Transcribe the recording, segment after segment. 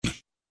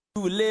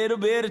A little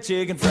bit of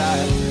chicken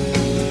fried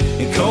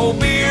and cold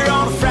beer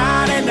on a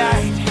Friday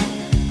night.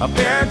 A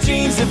pair of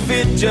jeans that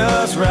fit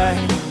just right.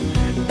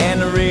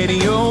 And the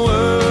radio,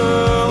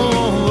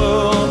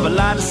 I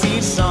like to see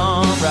the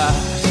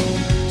sunrise.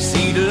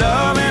 See the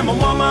love in my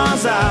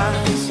woman's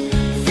eyes.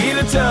 Feel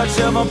the touch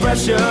of a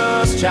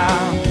precious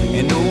child.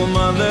 And know a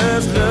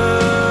mother's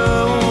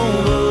love.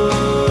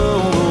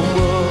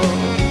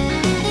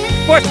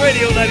 Sports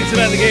Radio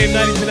 92.9 The Game,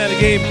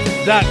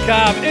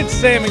 92.9thegame.com. It's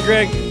Sam and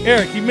Greg.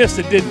 Eric, you missed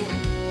it, didn't you?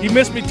 You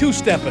missed me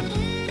two-stepping.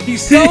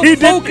 He's so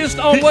focused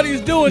on what he's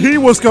doing. He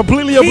was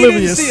completely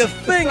oblivious. He didn't see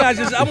a thing.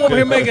 I'm over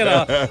here making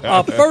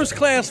a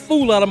first-class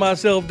fool out of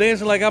myself,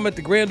 dancing like I'm at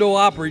the Grand Ole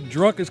Opry,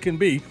 drunk as can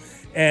be,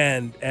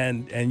 and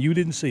you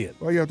didn't see it.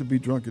 Why you have to be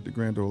drunk at the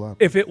Grand Ole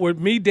Opry? If it were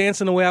me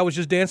dancing the way I was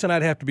just dancing,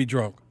 I'd have to be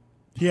drunk.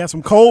 He had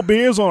some cold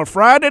beers on a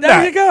Friday night.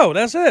 There you go.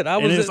 That's it.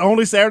 It's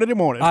only Saturday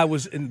morning. I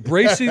was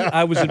embracing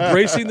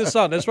the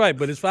sun. That's right,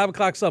 but it's 5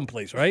 o'clock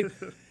someplace, right?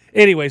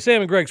 Anyway,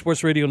 Sam and Greg,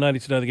 Sports Radio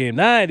 92.9 The Game,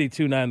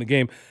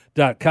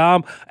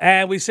 92.9thegame.com.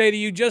 And we say to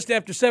you just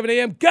after 7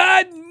 a.m.,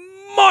 good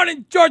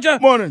morning, Georgia.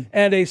 Morning.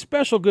 And a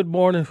special good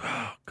morning.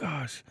 Oh,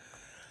 gosh.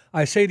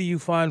 I say to you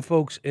fine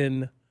folks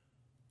in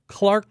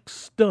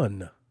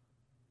Clarkston.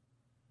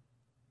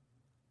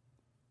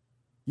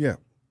 Yeah.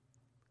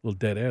 A little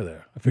dead air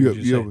there. I figured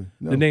you'd say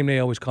the name they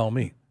always call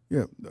me.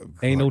 Yeah.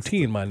 Ain't no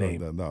T in my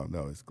name. No,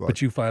 it's Clarkston.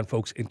 But you find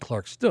folks in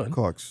Clarkston.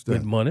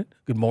 Good morning.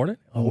 Good morning.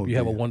 I hope you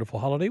have a wonderful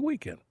holiday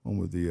weekend. Home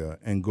with the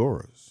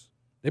Angoras.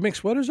 They make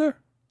sweaters there?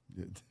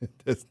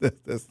 That's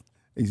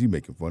is he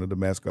making fun of the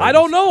mascot? I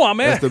don't know.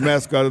 That's the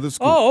mascot of the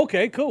school. Oh,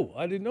 okay, cool.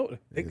 I didn't know.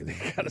 They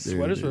got a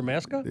sweaters for a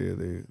mascot?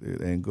 They're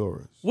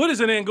Angoras. What is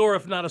an Angora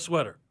if not a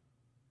sweater?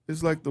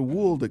 It's like the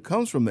wool that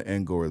comes from the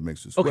Angora that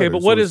makes the sweater. Okay,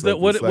 but what is that?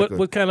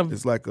 What kind of?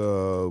 It's like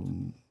a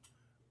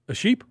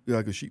sheep? Yeah,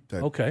 like a sheep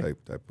type. Okay.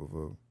 Type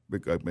of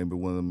maybe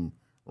one of them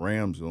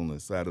rams on the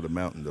side of the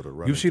mountain that are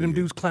running. You see them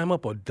dudes climb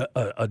up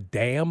a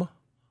dam?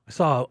 I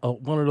saw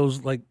one of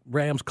those like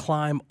rams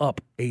climb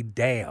up a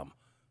dam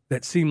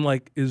that seemed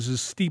like is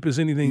as steep as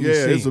anything you've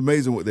seen. Yeah, it's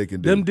amazing what they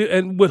can do.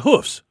 And with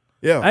hoofs.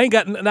 Yeah. I ain't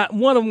got not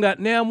one of them got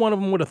now one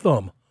of them with a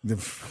thumb.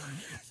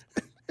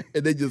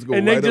 And they just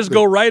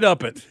go right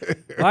up it.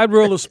 Wide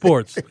World of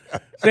Sports.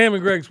 Sam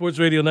and Greg, Sports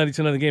Radio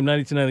 92.9 The Game,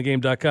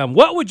 92.9thegame.com.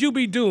 What would you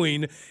be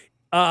doing?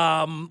 What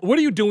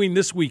are you doing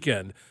this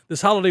weekend, this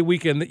holiday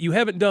weekend, that you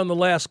haven't done the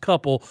last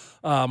couple,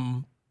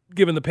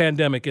 given the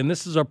pandemic? And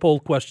this is our poll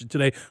question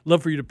today.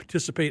 Love for you to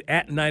participate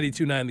at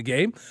 92.9 The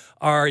Game.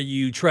 Are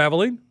you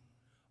traveling?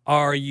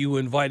 Are you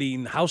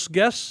inviting house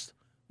guests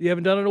you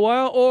haven't done in a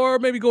while? Or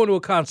maybe going to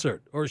a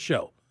concert or a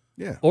show?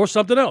 Yeah. Or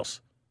something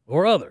else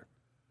or other.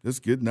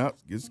 Just getting out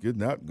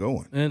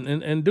going.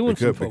 And doing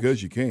some folks.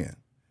 Because you can.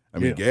 I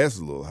mean, gas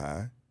is a little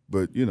high,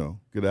 but, get out.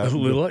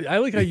 I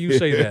like how you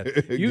say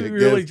that. You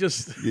really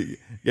gas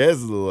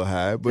is a little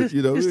high, but, just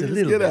get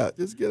out.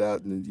 Just get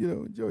out and,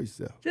 enjoy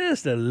yourself.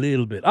 Just a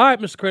little bit. All right,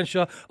 Mr.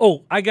 Crenshaw.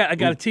 Oh, I got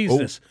to tease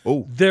this.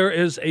 There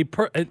is a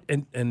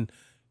and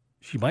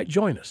she might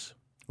join us.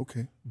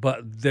 Okay.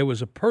 But there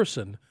was a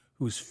person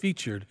who was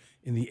featured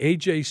in the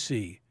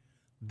AJC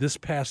this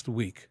past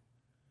week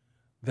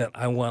that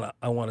I want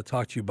to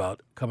talk to you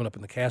about coming up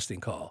in the casting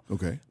call.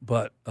 Okay.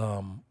 But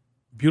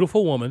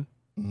beautiful woman,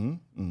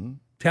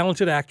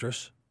 talented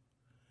actress,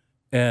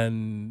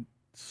 and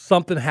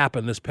something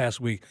happened this past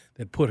week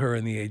that put her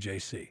in the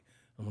AJC.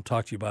 I'm going to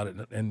talk to you about it,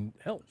 and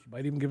hell, she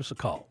might even give us a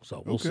call.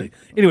 So we'll see.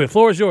 Anyway, the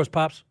floor is yours,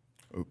 Pops.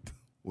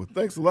 Well,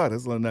 thanks a lot.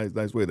 That's a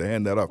nice way to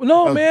hand that off.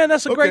 No, man,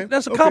 that's a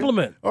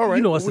compliment. All right.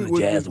 You know us in the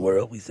jazz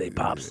world, we say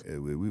Pops.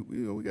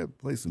 We got to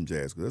play some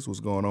jazz because that's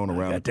what's going on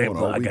around the corner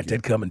all weekend. I got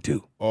that coming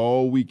too.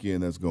 All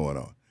weekend that's going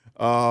on.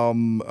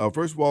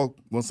 First of all,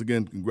 once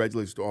again,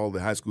 congratulations to all the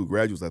high school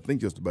graduates. I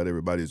think just about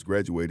everybody has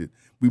graduated.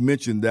 We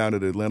mentioned down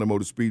at Atlanta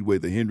Motor Speedway,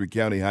 the Henry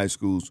County high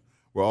schools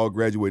were all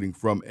graduating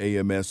from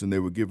AMS, and they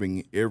were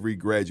giving every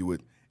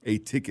graduate a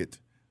ticket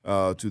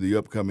to the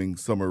upcoming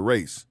summer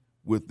race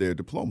with their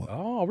diploma.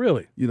 Oh,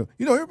 really?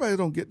 Everybody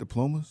don't get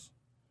diplomas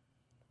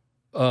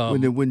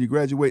when you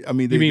graduate. I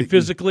mean, they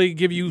physically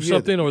give you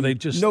something, or they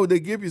just no, they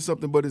give you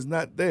something, but it's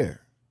not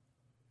there.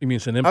 You mean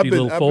it's an empty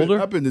little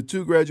folder? I've been to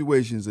 2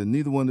 graduations, and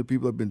neither one of the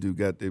people I've been to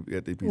got their piece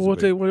of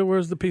paper.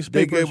 Where's the piece of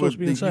paper supposed to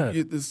be inside?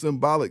 This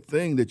symbolic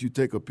thing that you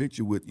take a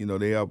picture with.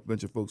 They have a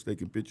bunch of folks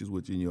taking pictures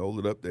with you, and you hold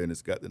it up there, and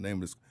it's got the name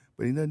of this,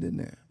 but ain't nothing in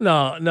there.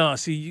 No.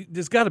 See,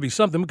 there's got to be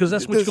something because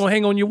that's what you're going to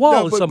hang on your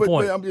wall at some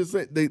point. But I'm just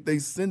saying, they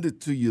send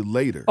it to you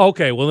later.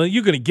 Okay, well, then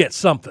you're going to get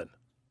something.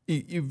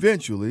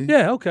 Eventually.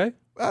 Yeah, okay.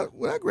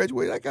 When I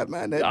graduated, I got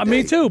mine that day.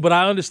 Me too, but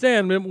I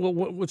understand.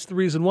 What's the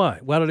reason why?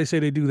 Why do they say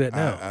they do that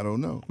now? I don't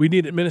know. We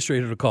need an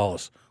administrator to call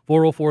us.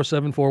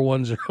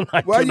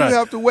 404-741-0929. Why you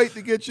have to wait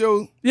to get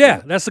your...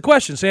 Yeah, that's the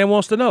question. Sam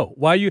wants to know.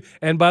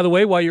 And by the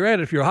way, while you're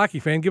at it, if you're a hockey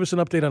fan, give us an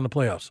update on the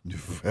playoffs.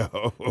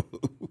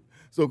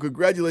 So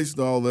congratulations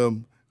to all of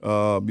them,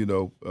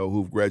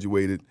 who've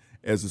graduated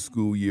as the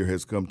school year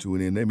has come to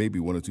an end. There may be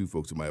 1 or 2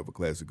 folks who might have a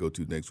class to go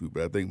to next week,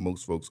 but I think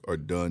most folks are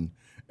done.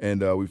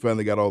 And we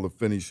finally got all the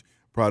finished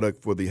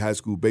product for the high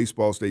school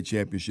baseball state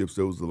championships.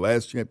 Those are the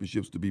last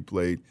championships to be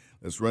played.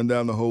 Let's run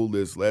down the whole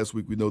list. Last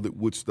week we know that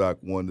Woodstock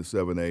won the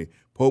 7A.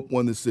 Pope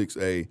won the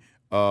 6A.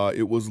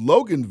 It was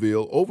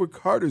Loganville over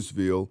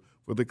Cartersville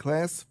for the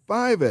Class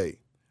 5A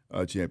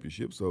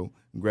championship. So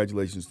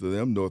congratulations to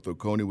them. North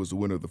Oconee was the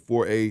winner of the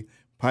 4A.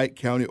 Pike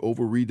County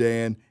over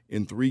Redan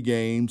in 3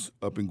 games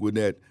up in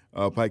Gwinnett.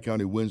 Pike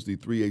County wins the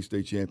 3A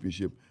state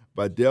championship.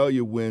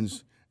 Vidalia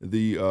wins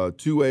the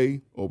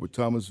 2A over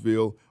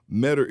Thomasville.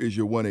 Metter is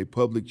your 1A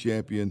public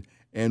champion,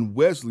 and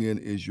Wesleyan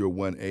is your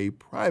 1A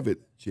private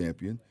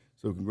champion.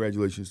 So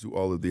congratulations to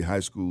all of the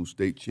high school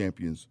state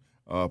champions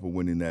for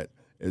winning that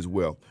as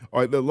well.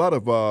 All right, there are a lot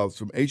of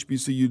some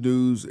HBCU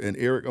news, and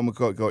Eric, I'm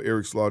going to call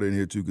Eric Slaughter in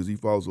here too because he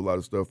follows a lot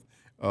of stuff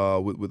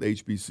with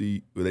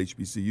HBCUs.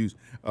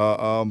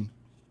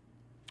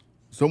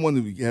 Someone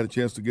that we had a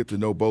chance to get to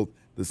know both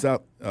the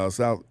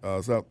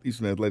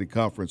Southeastern Athletic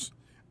Conference,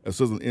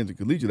 Southern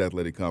Intercollegiate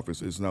Athletic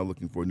Conference is now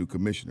looking for a new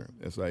commissioner.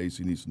 SIAC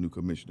needs a new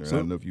commissioner. I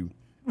don't know if you.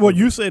 Well,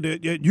 you said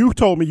that you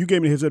told me, you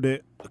gave me his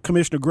that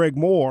Commissioner Greg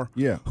Moore,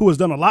 who has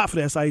done a lot for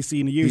the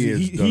SIAC in the years.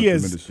 He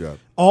has done a tremendous job.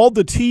 All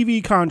the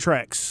TV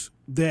contracts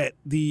that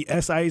the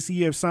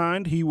SIAC have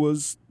signed, he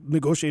was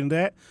negotiating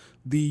that.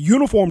 The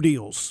uniform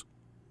deals,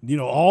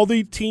 all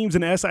the teams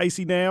in the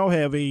SIAC now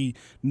have a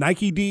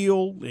Nike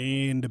deal,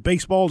 and the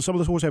baseball and some of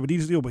the sports have a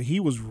Adidas deal, but he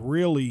was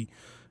really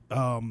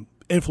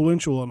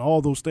influential in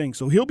all those things.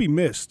 So he'll be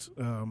missed.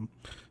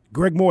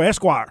 Greg Moore,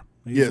 Esquire.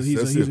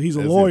 He's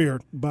a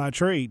lawyer by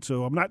trade.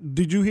 So I'm not.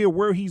 Did you hear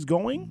where he's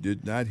going?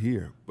 Did not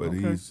hear, but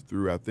he's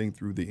through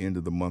the end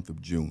of the month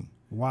of June.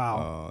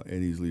 Wow.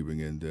 And he's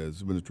leaving, and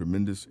it's been a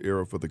tremendous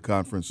era for the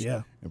conference.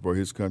 And for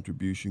his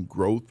contribution,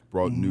 growth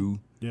brought new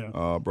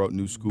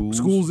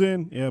schools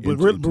in. But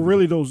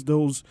really those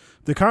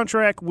the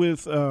contract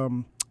with.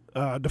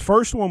 The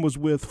first one was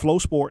with Flow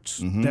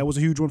Sports. That was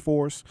a huge one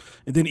for us.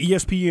 And then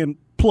ESPN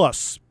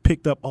Plus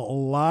picked up a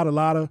lot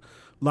of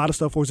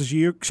stuff for us this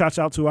year. Shouts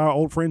out to our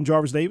old friend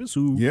Jarvis Davis,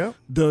 who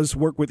does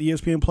work with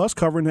ESPN Plus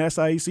covering the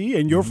SIAC,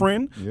 and your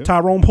friend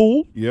Tyrone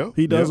Poole.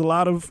 He does a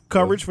lot of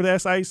coverage for the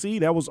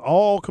SIAC. That was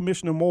all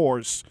Commissioner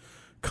Moore's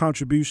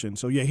contribution.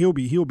 So he'll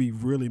be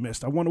really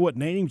missed. I wonder what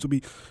names will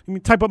be. Let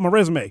me type up my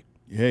resume.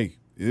 Hey.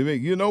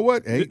 You know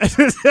what? Hey,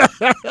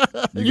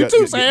 you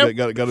too, Sam.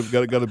 Got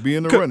to be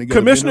in the running.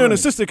 Commissioner and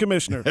assistant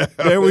commissioner.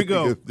 There we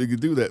go. They can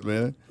do that,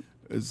 man.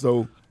 And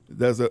so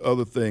that's the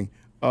other thing.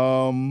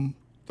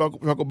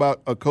 Talk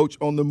about a coach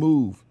on the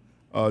move,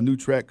 new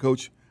track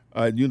coach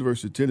at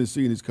University of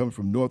Tennessee, and he's coming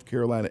from North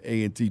Carolina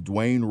A&T,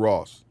 Dwayne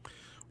Ross.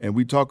 And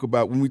when we talk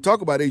about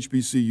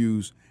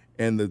HBCUs,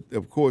 and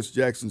of course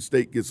Jackson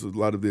State gets a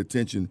lot of the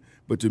attention,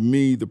 but to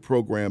me, the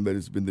program that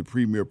has been the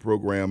premier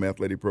program,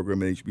 athletic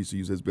program in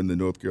HBCUs, has been the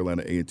North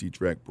Carolina A&T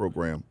track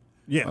program.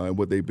 And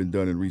what they've been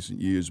done in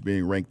recent years,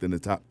 being ranked in the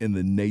top in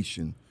the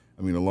nation.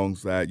 I mean,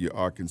 alongside your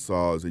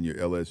Arkansas and your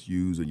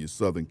LSUs and your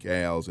Southern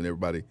Cals and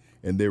everybody,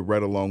 and they're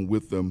right along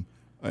with them.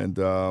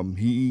 And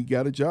he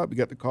got a job. He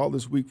got the call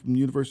this week from the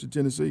University of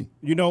Tennessee.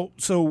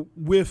 So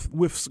with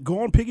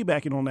going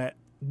piggybacking on that,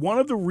 one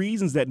of the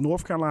reasons that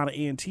North Carolina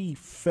A&T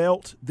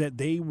felt that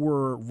they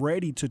were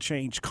ready to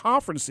change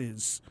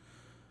conferences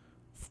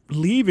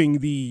leaving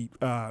the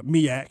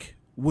MEAC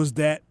was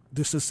that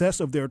the success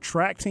of their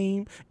track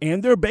team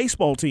and their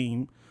baseball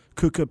team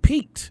could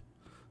compete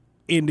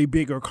in the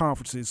bigger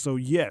conferences. So,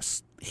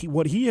 yes,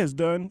 what he has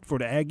done for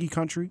the Aggie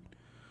country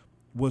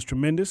was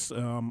tremendous.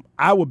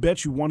 I would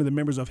bet you one of the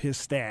members of his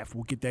staff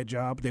will get that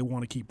job. They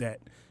want to keep that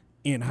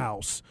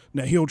in-house.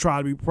 Now, he'll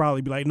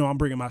probably be like, no, I'm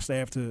bringing my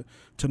staff to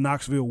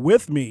Knoxville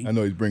with me. I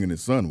know he's bringing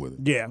his son with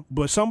him. Yeah,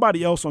 but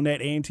somebody else on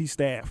that A&T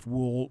staff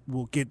will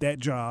get that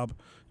job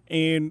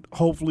and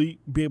hopefully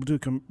be able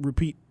to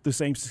repeat the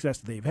same success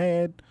that they've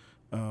had.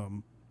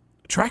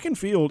 Track and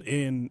field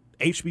in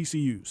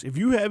HBCUs. If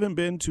you haven't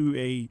been to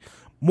a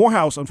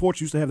Morehouse,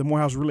 unfortunately, used to have the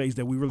Morehouse relays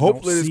that we really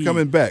hopefully don't see. It's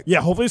coming back.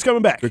 Yeah, hopefully it's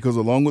coming back. Because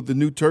along with the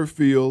new turf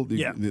field,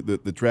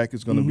 the track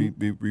is going to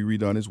be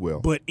redone as well.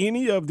 But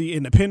any of the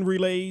Penn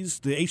relays,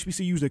 the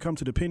HBCUs that come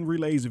to the Penn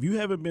relays, if you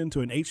haven't been to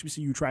an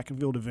HBCU track and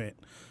field event,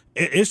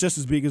 it's just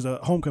as big as a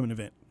homecoming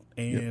event.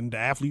 And the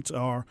athletes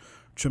are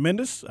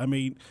tremendous. I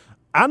mean,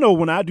 I know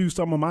when I do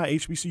some of my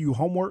HBCU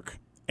homework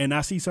and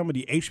I see some of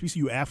the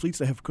HBCU athletes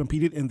that have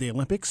competed in the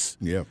Olympics,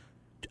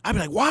 I'd be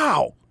like,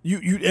 wow.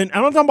 And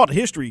I'm not talking about the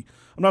history.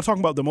 I'm not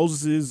talking about the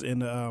Moseses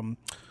and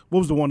what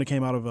was the one that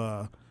came out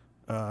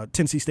of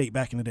Tennessee State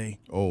back in the day?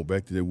 Oh,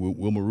 back to the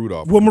Wilma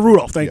Rudolph. Wilma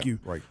Rudolph, thank you.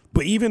 Right.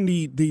 But even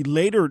the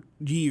later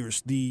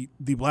years, the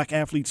black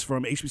athletes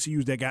from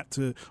HBCUs that got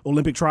to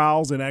Olympic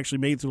trials and actually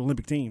made it to the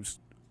Olympic teams.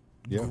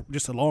 Yeah,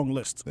 just a long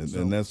list.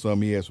 And that's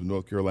some he has from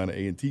North Carolina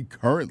A&T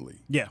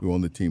currently. Yeah, who are on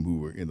the team who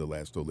were in the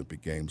last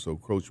Olympic Games. So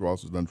Coach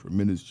Ross has done a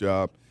tremendous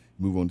job.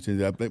 Move on to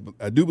Tennessee.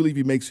 I do believe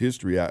he makes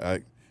history.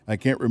 I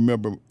can't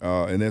remember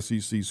an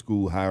SEC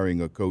school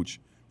hiring a coach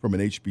from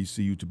an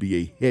HBCU to be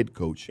a head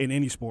coach in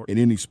any sport.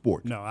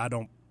 No, I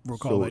don't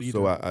recall that either.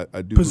 So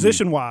I do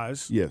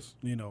position-wise. Yes,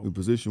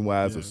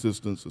 position-wise,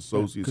 assistants,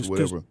 associates,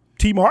 whatever.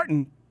 T.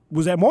 Martin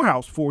was at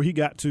Morehouse before he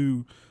got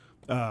to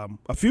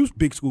a few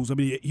big schools. I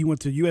mean, he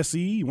went to USC,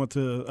 he went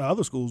to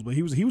other schools, but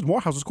he was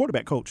Morehouse's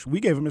quarterback coach. We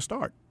gave him a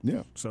start.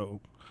 Yeah.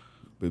 So,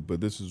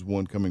 but this is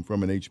one coming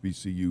from an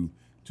HBCU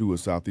to a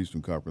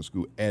Southeastern Conference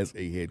school as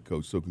a head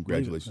coach. So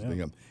congratulations to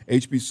him.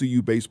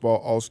 HBCU baseball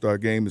All-Star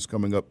game is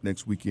coming up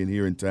next weekend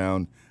here in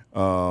town.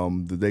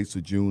 The dates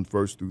are June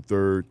 1st through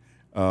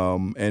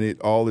 3rd. And it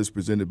all is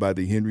presented by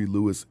the Henry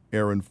Louis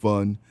Aaron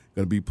Fund.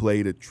 Going to be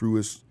played at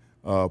Truist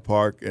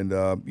Park. And,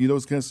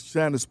 it's going to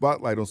shine a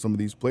spotlight on some of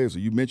these players. So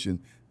you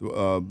mentioned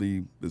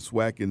the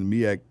SWAC and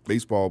the MEAC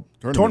baseball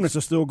tournaments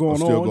are still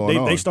going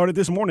on. They started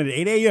this morning at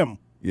 8 a.m.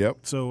 Yep.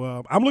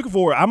 So I'm looking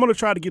forward. I'm going to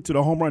try to get to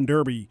the Home Run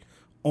Derby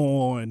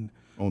on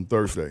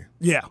Thursday.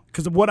 Yeah,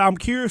 because what I'm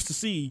curious to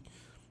see,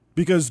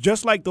 because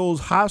just like those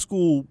high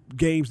school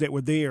games that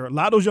were there, a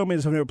lot of those young men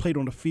have never played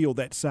on the field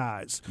that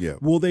size. Yeah.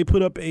 Will they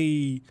put up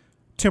a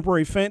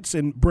temporary fence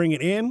and bring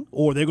it in,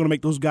 or they're going to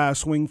make those guys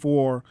swing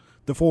for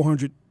the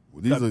 400?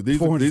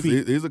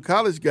 These are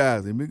college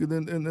guys. They're bigger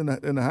than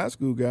the high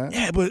school guys.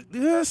 Yeah, but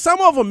some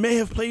of them may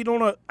have played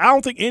on I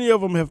don't think any of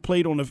them have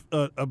played on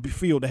a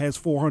field that has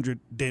 400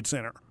 dead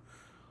center.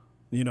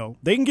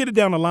 They can get it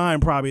down the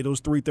line probably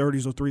those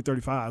 330s or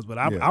 335s, but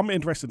I'm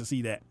interested to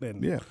see that.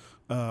 And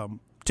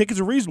tickets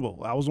are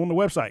reasonable. I was on the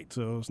website,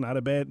 so it's not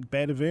a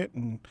bad event.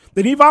 And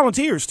they need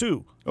volunteers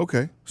too.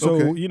 Okay.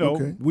 So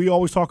we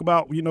always talk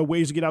about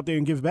ways to get out there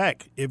and give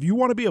back. If you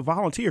want to be a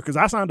volunteer, because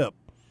I signed up.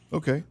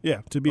 Okay.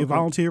 Yeah, to be a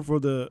volunteer for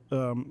the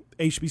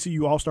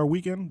HBCU All-Star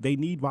Weekend, they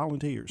need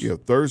volunteers. Yeah,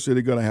 Thursday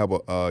they're going to have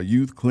a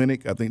youth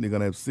clinic. I think they're going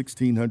to have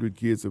 1,600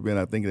 kids event.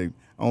 I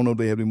don't know if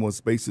they have any more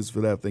spaces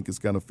for that. I think it's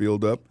kind of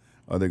filled up.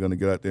 They're going to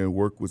get out there and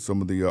work with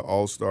some of the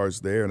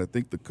all-stars there. And I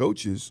think the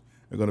coaches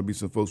are going to be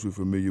some folks we're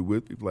familiar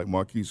with, people like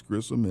Marquise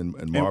Grissom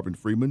and Marvin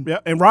Freeman. Yeah,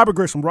 and Robert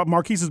Grissom,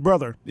 Marquise's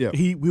brother. Yeah.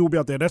 We will be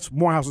out there. That's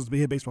Morehouse's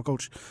head baseball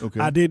coach. Okay.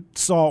 I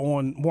saw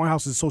on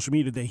Morehouse's social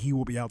media that he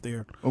will be out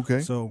there.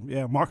 Okay. So,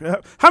 yeah,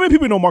 how many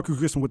people know Marcus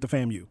Grissom with the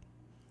FAMU?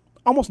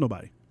 Almost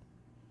nobody.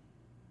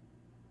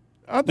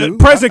 I do.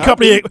 Present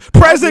company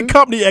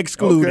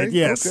excluded, okay,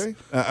 yes. Okay.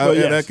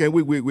 Yes. And I can't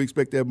wait. We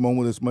expect to have him on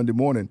with us Monday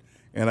morning.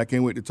 And I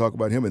can't wait to talk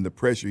about him and the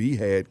pressure he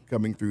had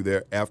coming through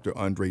there after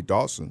Andre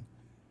Dawson.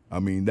 I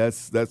mean,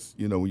 that's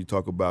when you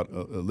talk about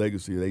a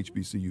legacy of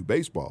HBCU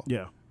baseball.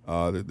 Yeah.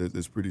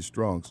 That's pretty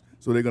strong.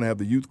 So they're going to have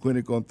the youth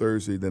clinic on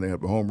Thursday. Then they have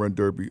the home run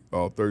derby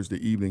Thursday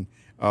evening.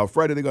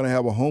 Friday they're going to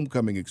have a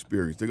homecoming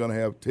experience. They're going to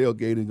have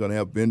tailgating, going to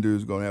have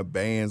vendors, going to have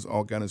bands,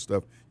 all kind of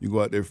stuff. You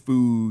go out there,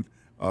 food,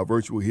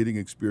 virtual hitting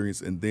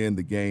experience, and then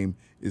the game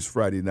is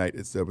Friday night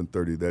at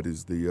 7:30. That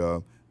is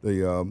the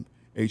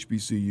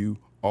HBCU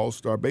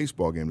All-Star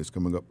baseball game that's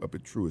coming up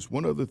at Truist.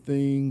 One other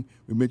thing,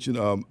 we mentioned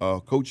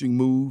coaching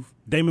move.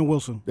 Damon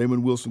Wilson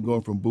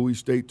going from Bowie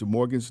State to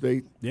Morgan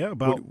State. Yeah.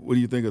 What do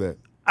you think of that?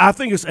 I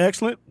think it's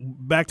excellent.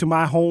 Back to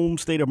my home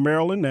state of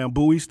Maryland. Now,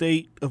 Bowie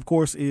State, of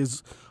course,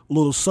 is a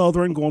little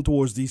southern going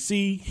towards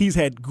D.C. He's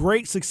had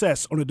great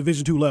success on the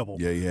Division II level.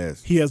 Yeah, he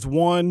has. He has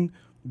won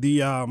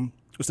the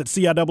what's that,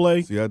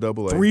 CIAA?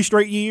 CIAA. 3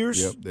 straight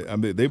years. Yep. I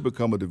mean, they've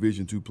become a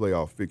Division II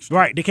playoff fixture.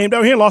 Right. They came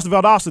down here and lost to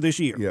Valdosta this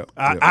year. Yep.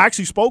 I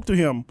actually spoke to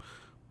him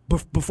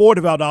before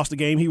the Valdosta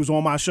game. He was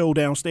on my show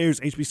downstairs,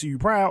 HBCU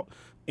Proud,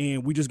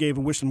 and we just gave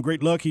him wish him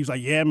great luck. He was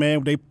like, yeah,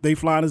 man, they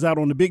flying us out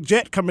on the big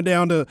jet coming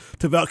down to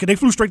Valdosta. They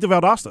flew straight to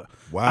Valdosta.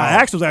 Wow. I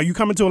asked him, are you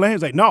coming to Atlanta?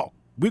 He's like, no.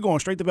 We're going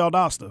straight to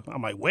Valdosta.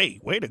 I'm like, way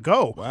to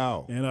go.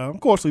 Wow. And, of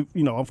course,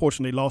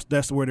 unfortunately, they lost.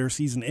 That's where their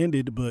season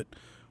ended. But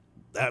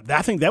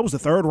I think that was the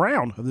 3rd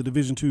round of the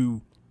Division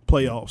II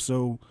playoffs.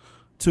 So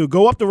to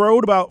go up the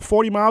road about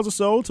 40 miles or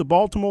so to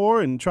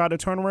Baltimore and try to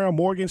turn around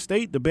Morgan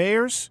State, the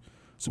Bears,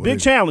 it's a big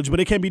challenge, but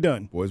it can be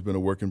done. Boy, it's been a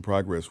work in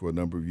progress for a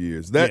number of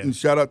years. And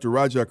shout out to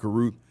Raja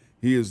Karuth.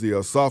 He is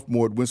the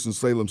sophomore at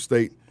Winston-Salem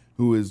State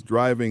who is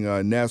driving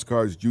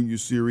NASCAR's Junior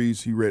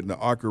Series. He ran the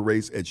ARCA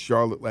race at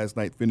Charlotte last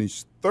night,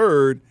 finished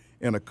 3rd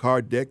in a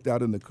car decked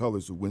out in the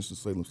colors of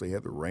Winston-Salem State. They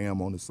had the Ram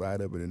on the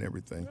side of it and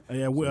everything.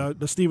 Yeah,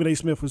 the Stephen A.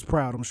 Smith was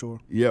proud, I'm sure.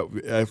 Yeah,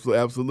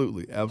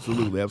 absolutely.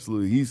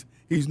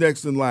 He's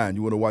next in line.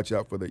 You want to watch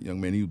out for that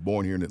young man. He was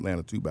born here in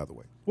Atlanta, too, by the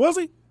way. Was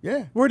he?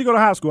 Yeah. Where did he go to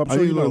high school? I'm sure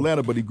he you was know. in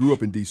Atlanta, but he grew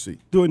up in D.C.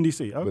 Doing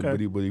D.C.,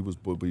 okay.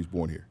 But he's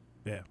born here.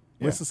 Yeah.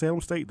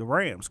 Winston-Salem State, the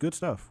Rams, good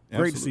stuff.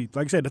 Absolutely. Great to see.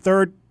 Like I said, the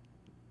 3rd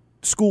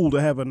school to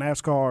have a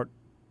NASCAR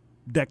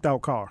decked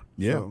out car.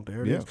 Yeah, so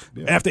there it is.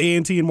 Yeah. After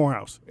A&T and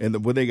Morehouse. And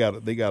they have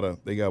a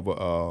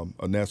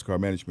NASCAR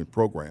management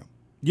program.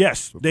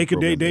 Yes, at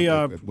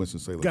Winston-Salem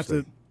Winston-Salem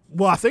State.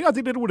 I think I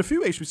did it with a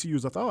few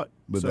HBCUs. I thought.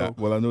 But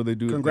I know they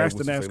do. Congrats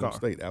to Winston-Salem NASCAR.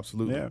 State,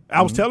 absolutely. Yeah,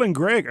 I was telling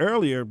Greg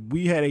earlier.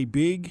 We had a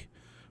big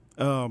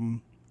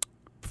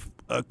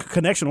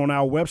connection on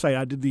our website.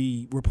 I did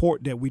the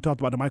report that we talked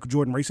about the Michael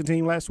Jordan racing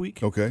team last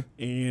week. Okay.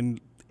 And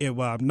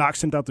Knox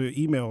sent out the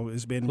email.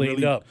 It's been cleaned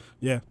really, up.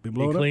 Yeah, been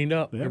blown cleaned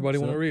up. Yeah, Everybody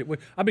want to read.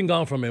 I've been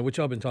gone for a minute. What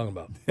y'all been talking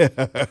about?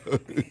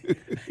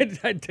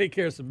 I'd take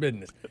care of some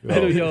business. I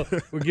know,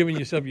 we're giving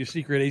you some of your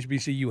secret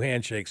HBCU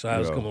handshake, so I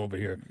was coming over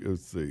here.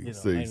 Let's see. Do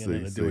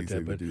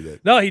that.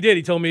 No, he did.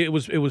 He told me it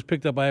was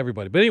picked up by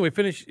everybody. But anyway,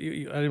 finish. I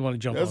didn't want to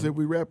jump That's on. it.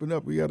 We wrapping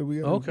up. We got to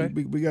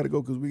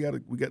go because we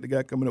got the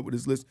guy coming up with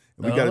his list,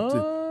 and we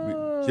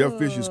got Jeff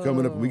Fisher's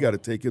coming up, and we got to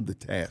take him to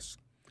task.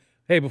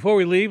 Hey, before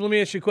we leave, let me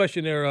ask you a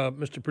question there,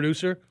 Mr.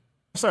 Producer.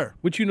 Sir.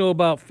 What you know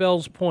about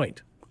Fells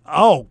Point?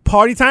 Oh,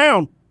 party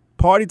time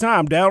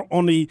down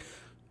on the.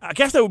 I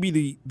guess that would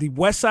be the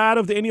west side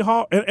of the Inner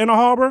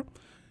Harbor.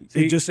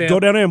 See, just Sam, go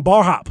down there and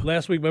bar hop.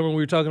 Last week, remember we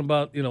were talking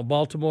about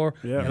Baltimore,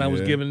 and I was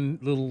Yeah. giving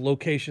little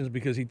locations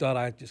because he thought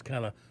I just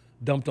kind of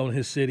dumped on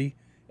his city,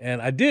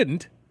 and I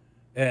didn't.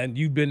 And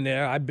you'd been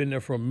there. I've been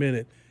there for a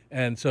minute,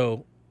 and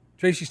so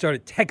Tracy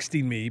started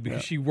texting me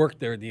because she worked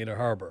there at the Inner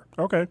Harbor.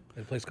 Okay.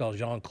 At a place called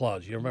Jean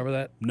Claude. You remember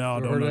that? No, I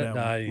Ever don't heard know of that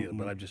Nah, one.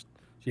 either, but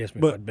she asked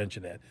me if I'd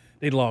mention that.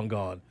 They'd long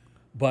gone.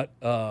 But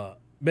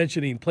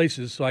mentioning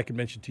places so I can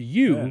mention to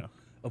you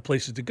of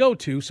places to go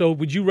to. So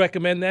would you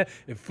recommend that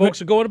if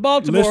folks are going to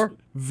Baltimore? Listen,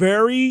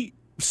 very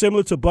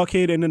similar to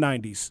Buckhead in the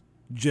 90s.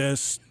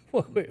 Just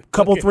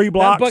Couple 3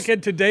 blocks. Not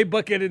Buckhead today,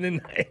 Buckhead in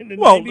the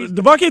well, 90s.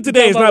 the Buckhead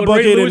today is not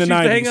Ray Buckhead Lewis in the used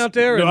 90s. to hang out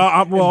there. No,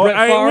 And Brett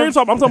I'm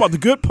talking about the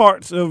good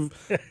parts of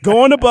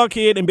going to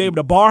Buckhead and be able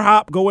to bar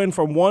hop, go in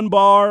from one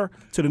bar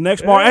to the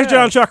next bar. Ask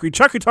John Chuckery.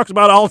 Chuckery talks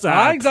about it all the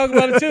time. I can talk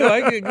about it too.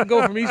 I can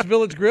go from East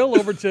Village Grill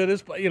over to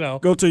this,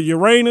 Go to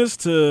Uranus,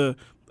 to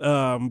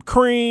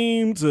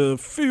Cream, to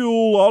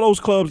Fuel, all those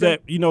clubs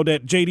that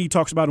that JD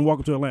talks about in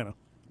Welcome to Atlanta.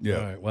 Yeah.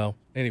 All right. Well,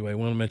 anyway, I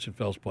want to mention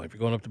Fells Point. If you're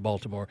going up to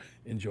Baltimore,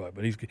 enjoy.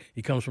 But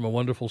he comes from a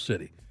wonderful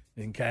city.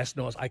 And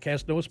I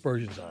cast no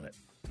aspersions on it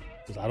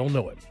because I don't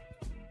know it.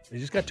 They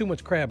just got too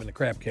much crab in the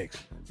crab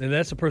cakes. And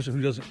that's a person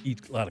who doesn't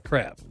eat a lot of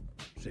crab.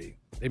 See,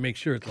 they make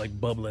sure it's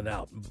like bubbling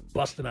out,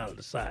 busting out of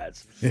the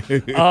sides.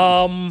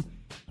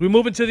 We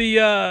move into the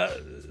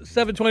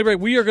 7:20 break.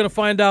 We are going to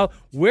find out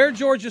where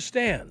Georgia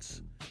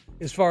stands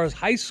as far as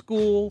high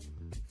school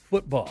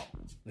football.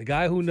 The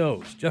guy who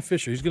knows, Jeff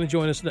Fisher, he's going to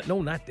join us.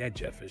 No, not that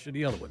Jeff Fisher,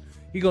 the other one.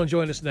 He's going to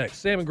join us next.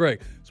 Sam and Greg,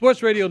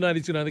 Sports Radio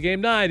 92.9 The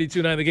Game,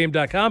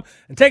 929thegame.com,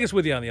 and take us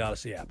with you on the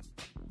Odyssey app.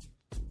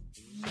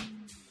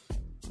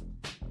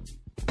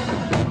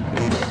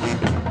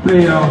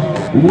 Say,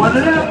 what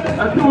it up?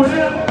 I do it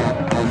up.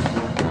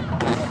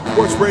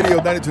 Sports Radio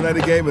 92.9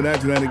 The Game and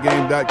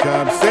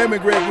 929thegame.com. Sam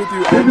and Greg with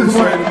you on this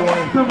Saturday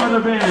morning.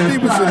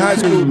 Stevenson High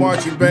School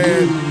Marching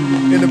Band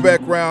in the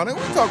background. And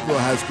we'll talk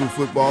about high school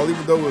football,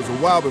 even though it was a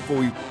while before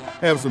we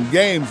have some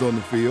games on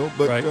the field.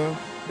 But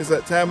it's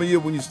that time of year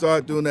when you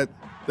start doing that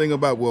thing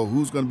about, well,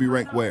 who's going to be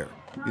ranked where?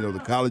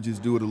 The colleges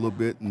do it a little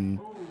bit, and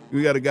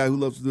we got a guy who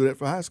loves to do that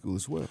for high school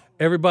as well.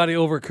 Everybody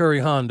over at Curry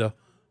Honda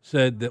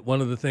said that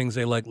one of the things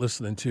they like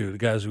listening to, the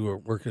guys who are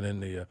working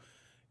in the,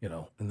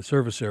 in the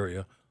service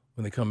area,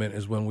 when they come in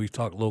is when we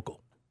talk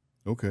local.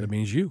 Okay. That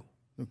means you.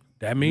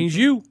 That means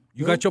you.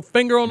 You got your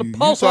finger on the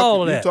pulse of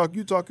all of that.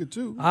 You talking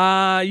too.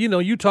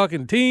 You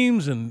talking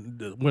teams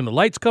and when the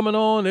light's coming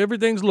on,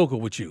 everything's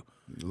local with you.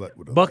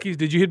 Buc-ee's,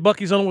 did you hit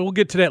Buc-ee's on? We'll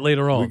get to that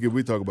later on.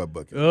 We talk about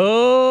Buc-ee's.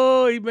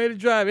 Oh, he made a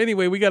drive.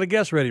 Anyway, we got a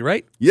guest ready,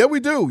 right? Yeah,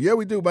 we do.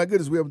 My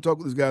goodness, we haven't talked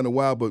with this guy in a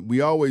while, but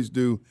we always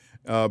do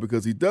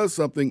because he does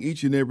something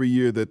each and every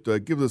year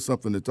that gives us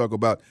something to talk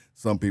about.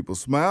 Some people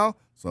smile,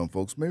 some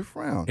folks may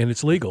frown. And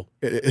it's legal.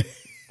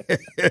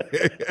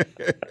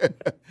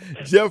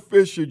 Jeff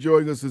Fisher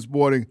joining us this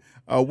morning.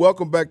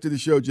 Welcome back to the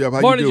show, Jeff.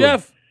 How Morning, you doing?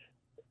 Jeff.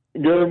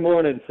 Good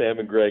morning, Sam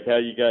and Greg. How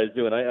you guys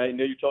doing? I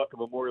know you're talking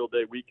Memorial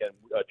Day weekend.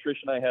 Trish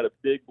and I had a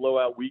big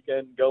blowout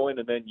weekend going,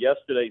 and then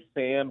yesterday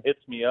Sam hits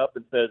me up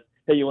and says,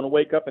 "Hey, you want to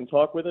wake up and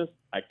talk with us?"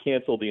 I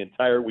canceled the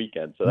entire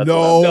weekend. So that's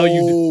No,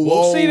 you did.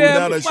 Well, see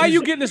that? Why are you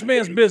she's- getting this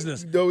man's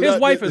business? No, His not-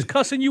 wife is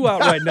cussing you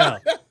out right now.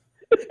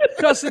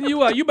 Cussing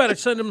you out. You better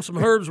send him some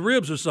Herb's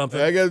ribs or something.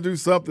 I got to do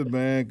something,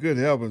 man. Good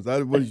heavens.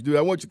 I want you to do.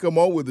 I want you to come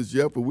on with us,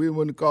 Jeff, but we didn't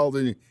want to cause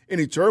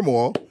any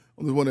turmoil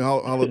on this one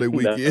holiday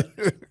weekend.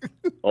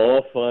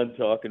 All fun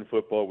talking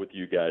football with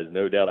you guys,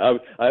 no doubt.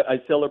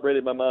 I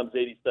celebrated my mom's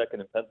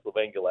 82nd in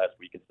Pennsylvania last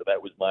weekend, so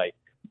that was my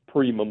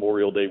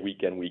pre-Memorial Day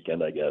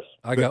weekend, I guess.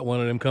 I got one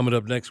of them coming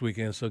up next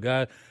weekend. So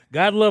God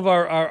love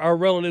our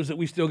relatives that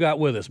we still got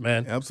with us,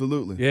 man.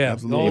 Absolutely. Yeah,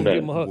 Absolutely. go and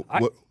give him a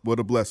hug. What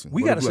a blessing.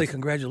 We What a got to say blessing.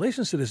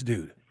 congratulations to this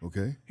dude.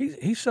 Okay.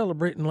 He's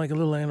celebrating like a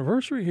little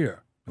anniversary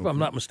here. If I'm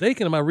not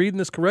mistaken, am I reading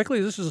this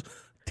correctly? This is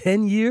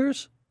 10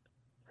 years?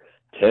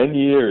 10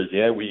 years,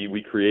 yeah.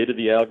 We created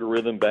the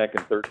algorithm back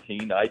in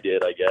 2013. I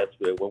did, I guess.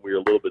 When we were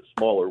a little bit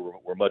smaller,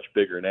 we're much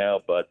bigger now.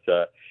 But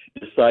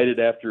decided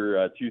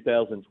after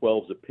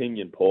 2012's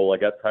opinion poll, I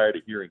got tired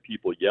of hearing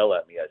people yell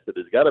at me. I said,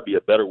 there's got to be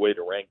a better way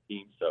to rank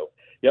teams. So,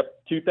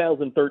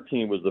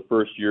 2013 was the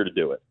first year to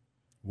do it.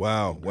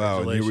 Wow.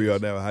 And here we are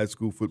now, high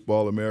school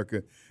football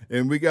America.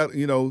 And we got,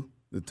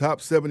 the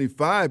top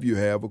 75 you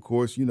have, of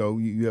course,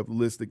 you have a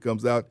list that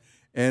comes out.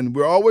 And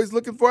we're always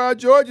looking for our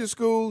Georgia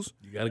schools.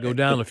 You got to go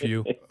down a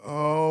few.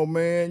 Oh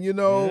man, Here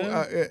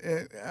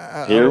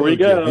we we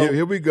go.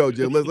 Here we go,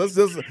 Jeff. Let's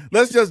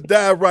just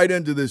dive right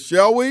into this,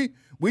 shall we?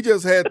 We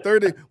just had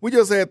 30. We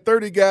just had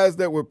 30 guys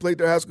that were played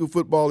their high school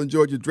football in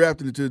Georgia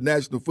drafted into the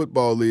National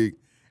Football League,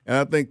 and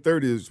I think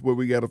 30 is where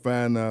we got to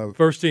find.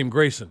 First team,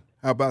 Grayson.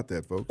 How about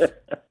that, folks?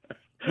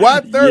 Why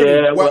 30?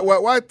 Yeah,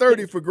 well, why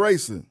 30 for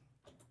Grayson?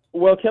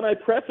 Well, can I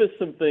preface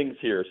some things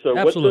here? So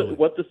Absolutely.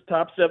 what this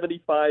top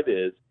 75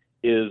 is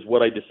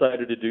what I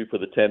decided to do for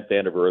the 10th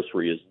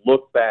anniversary is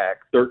look back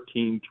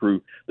 13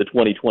 through the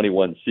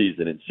 2021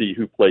 season and see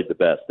who played the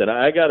best. And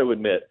I got to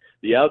admit,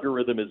 the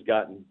algorithm has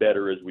gotten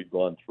better as we've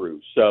gone through.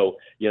 So,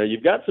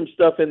 you've got some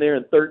stuff in there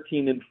in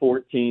 13 and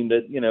 14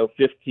 that,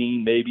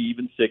 15, maybe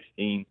even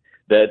 16,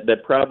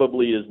 that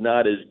probably is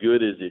not as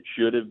good as it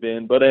should have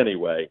been. But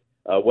anyway,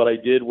 what I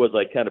did was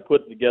I kind of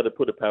put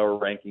a power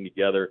ranking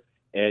together.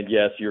 And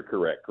yes, you're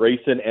correct.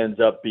 Grayson ends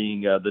up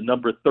being the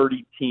number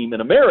 30 team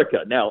in America.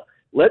 Now,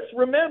 let's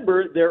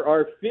remember there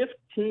are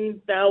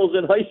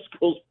 15,000 high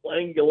schools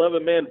playing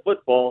 11-man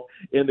football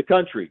in the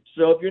country.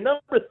 So if you're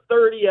number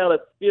 30 out of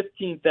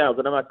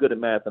 15,000, I'm not good at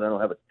math and I don't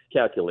have a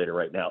calculator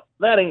right now.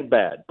 That ain't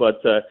bad.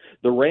 But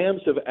the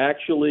Rams have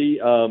actually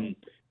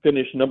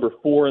finished number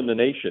 4 in the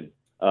nation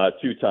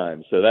 2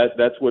 times. So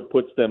that's what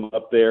puts them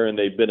up there, and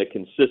they've been a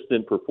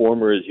consistent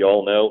performer, as you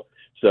all know.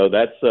 So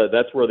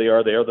that's where they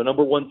are. They are the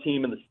number 1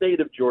 team in the state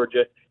of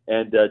Georgia.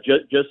 And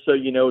just so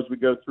you know, as we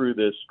go through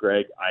this,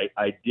 Greg,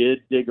 I did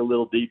dig a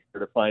little deeper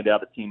to find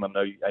out a team I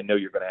know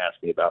you're going to ask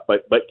me about.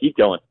 But keep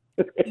going.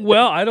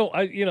 Well,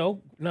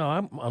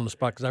 I'm on the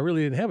spot because I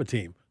really didn't have a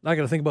team. Not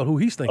going to think about who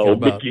he's thinking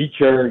about. Mickey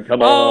Churn,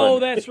 come on. Oh,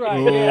 that's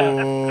right.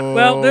 Yeah.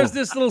 Well, there's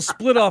this little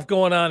split off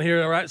going on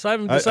here, all right? So I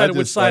haven't decided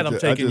which side I'm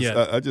taking yet.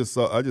 I just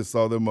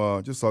saw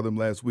them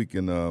last week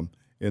in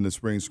the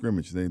spring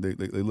scrimmage. They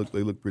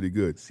look pretty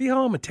good. See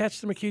how I'm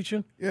attached to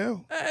McEachin? Yeah.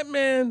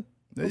 Man.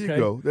 There you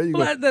go.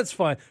 Well, that's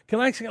fine.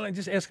 Can I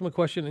just ask him a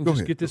question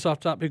and get this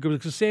off topic?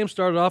 Because Sam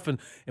started off and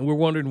we're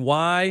wondering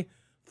why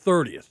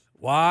 30th?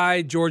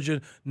 Why Georgia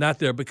not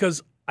there?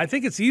 Because I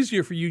think it's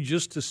easier for you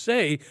just to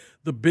say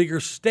the bigger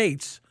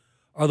states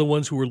are the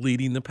ones who are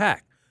leading the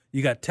pack.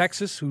 You got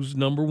Texas, who's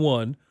number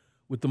 1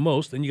 with the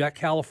most, and you got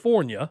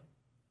California,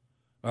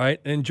 all right?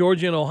 And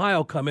Georgia and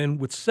Ohio come in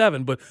with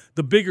 7, but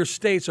the bigger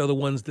states are the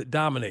ones that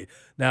dominate.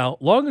 Now,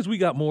 long as we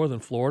got more than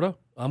Florida,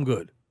 I'm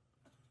good.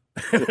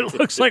 It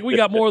looks like we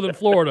got more than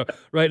Florida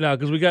right now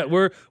because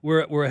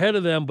we're ahead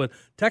of them. But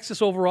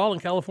Texas overall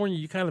and California,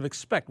 you kind of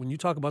expect when you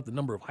talk about the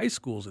number of high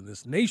schools in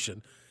this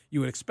nation, you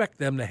would expect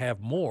them to have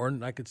more,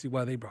 and I could see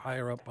why they were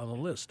higher up on the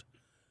list.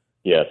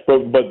 Yes,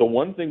 but the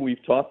one thing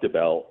we've talked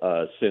about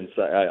since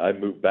I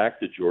moved back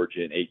to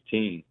Georgia in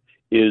 2018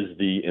 is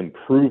the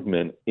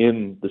improvement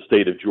in the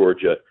state of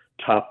Georgia,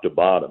 top to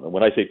bottom. And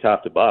when I say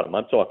top to bottom,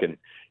 I'm talking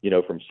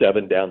from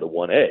 7 down to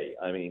 1A.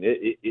 I mean,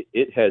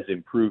 it has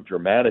improved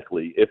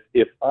dramatically.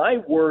 If I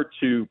were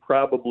to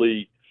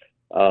probably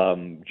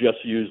just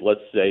use,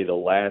 let's say, the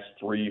last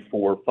 3,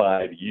 4,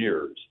 5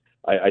 years,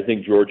 I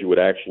think Georgia would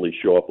actually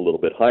show up a little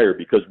bit higher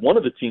because one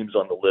of the teams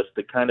on the list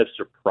that kind of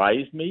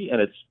surprised me,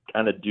 and it's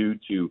kind of due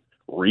to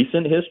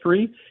recent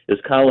history, is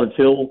Collins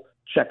Hill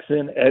checks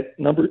in at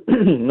number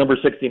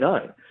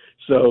 69.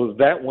 So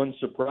that one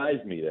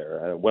surprised me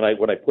there when I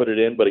put it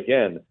in. But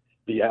again,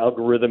 the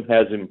algorithm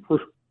has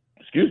improved.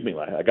 Excuse me,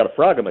 I got a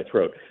frog in my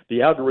throat.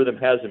 The algorithm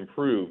has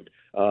improved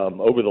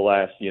over the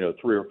last 3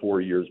 or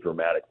 4 years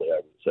dramatically, I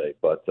would say.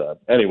 But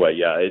anyway,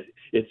 yeah,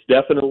 it's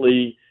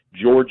definitely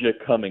Georgia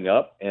coming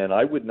up, and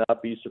I would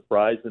not be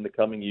surprised in the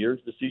coming years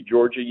to see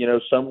Georgia,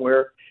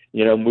 somewhere,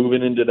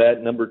 moving into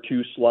that number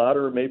 2 slot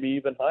or maybe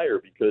even higher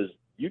because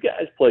you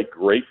guys play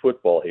great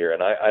football here.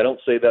 And I don't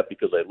say that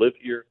because I live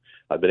here.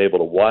 I've been able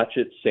to watch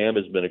it. Sam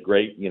has been a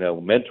great,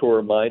 mentor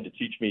of mine to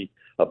teach me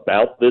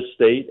about this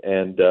state,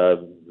 and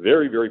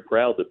very, very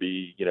proud to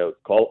be,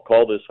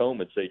 call this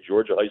home and say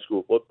Georgia high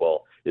school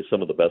football is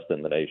some of the best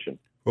in the nation.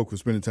 Folks, we're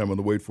spending time on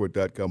the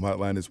waitforit.com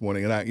hotline this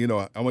morning, and I'm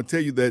going to tell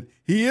you that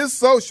he is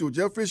social.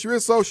 Jeff Fisher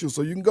is social,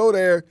 so you can go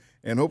there,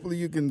 and hopefully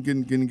you can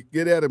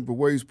get at him for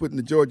where he's putting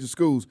the Georgia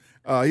schools.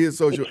 He is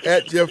social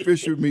at Jeff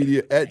Fisher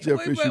Media, at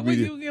Jeff Fisher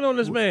Media. You know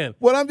this man.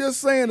 Well, I'm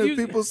just saying, if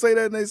people say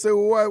that and they say,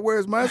 well,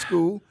 where's my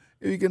school?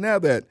 You can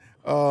have that.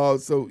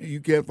 So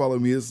you can follow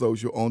me as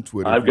social on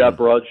Twitter. I've got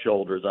broad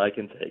shoulders. I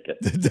can take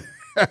it.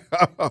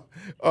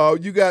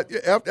 You got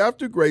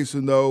after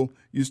Grayson, though,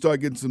 you start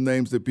getting some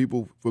names that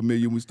people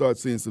familiar. We start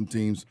seeing some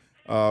teams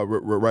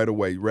right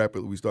away,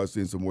 rapidly. We start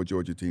seeing some more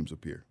Georgia teams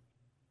appear.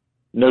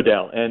 No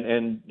doubt.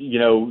 And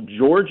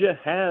Georgia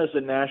has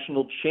a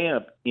national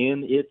champ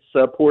in its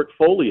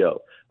portfolio.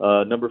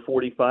 Number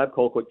 45,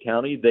 Colquitt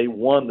County, they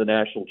won the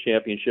national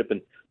championship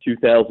in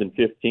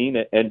 2015.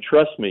 And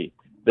trust me,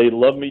 they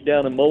love me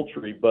down in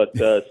Moultrie, but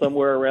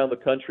somewhere around the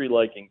country,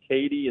 like in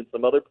Katy and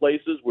some other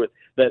places, where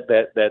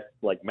that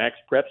like Max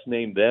Preps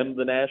named them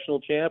the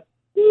national champ.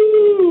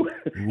 Woo!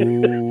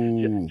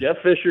 Jeff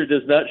Fisher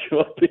does not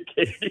show up in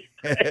Katy,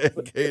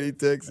 Katy,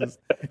 Texas.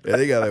 Yeah,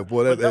 they got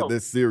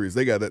that's serious.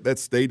 They got that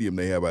stadium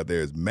they have out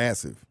there is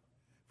massive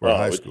for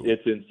high school.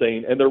 It's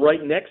insane, and they're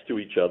right next to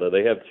each other.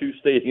 They have 2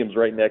 stadiums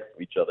right next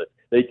to each other.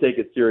 They take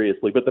it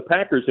seriously, but the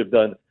Packers have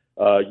done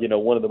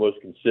one of the most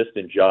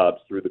consistent jobs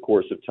through the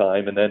course of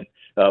time. And then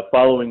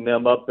following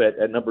them up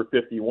at number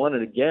 51.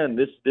 And again,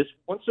 this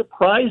one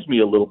surprised me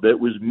a little bit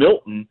was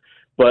Milton.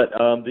 But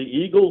the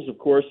Eagles, of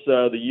course,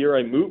 the year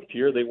I moved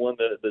here, they won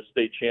the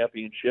state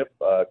championship.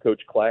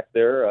 Coach Clack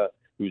there,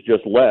 who's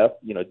just left,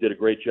 did a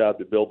great job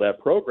to build that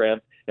program.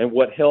 And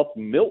what helped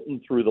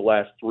Milton through the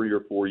last 3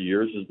 or 4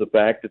 years is the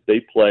fact that they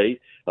play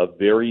a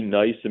very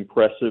nice,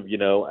 impressive,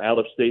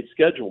 out-of-state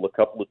schedule, a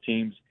couple of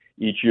teams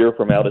each year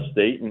from out of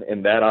state,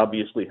 and that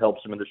obviously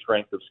helps them in the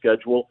strength of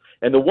schedule.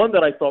 And the one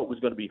that I thought was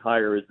going to be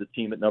higher is the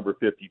team at number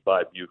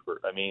 55, Buford.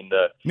 I mean,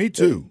 me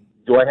too.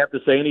 Do I have to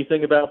say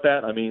anything about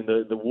that? I mean,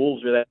 the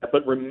Wolves are that.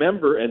 But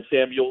remember, and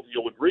Sam,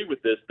 you'll agree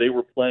with this, they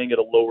were playing at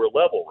a lower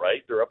level,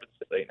 right? They're up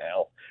at 6A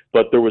now.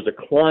 But there was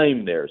a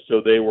climb there,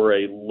 so they were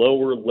a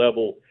lower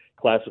level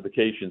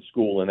classification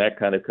school, and that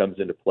kind of comes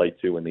into play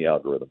too in the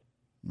algorithm.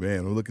 Man,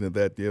 I'm looking at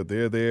that.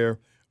 They're there,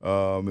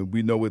 and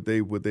we know what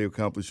they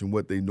accomplish and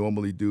what they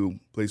normally do.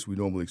 Place we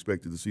normally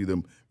expected to see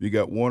them. We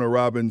got Warner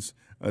Robins,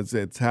 I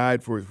said,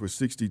 tied for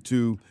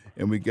 62,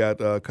 and we got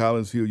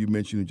Collins Hill. You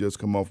mentioned who just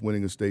come off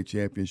winning a state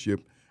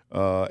championship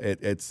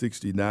at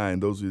 69.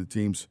 Those are the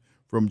teams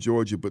from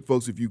Georgia. But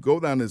folks, if you go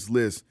down this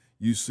list,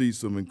 you see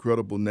some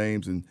incredible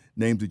names and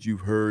names that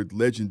you've heard,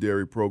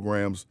 legendary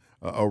programs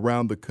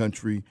around the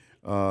country.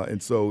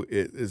 And so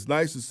it's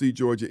nice to see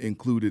Georgia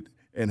included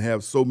and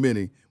have so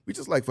many. We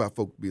just like for our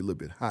folk to be a little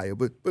bit higher,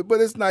 but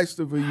it's nice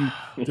for you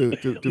to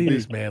leave be.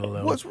 This man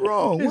alone. What's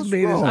wrong? What's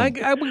wrong? I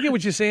get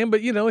what you're saying,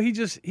 but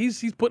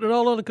he's putting it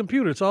all on the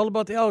computer. It's all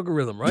about the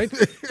algorithm, right?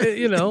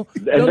 Don't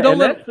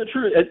that's the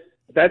truth.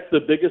 That's the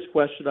biggest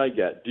question I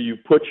get. Do you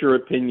put your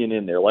opinion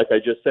in there? Like I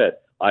just said,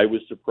 I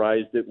was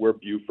surprised at where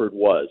Buford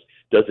was.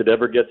 Does it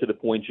ever get to the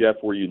point, Jeff,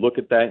 where you look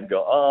at that and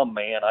go, "Oh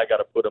man, I got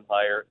to put him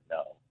higher"?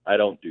 No, I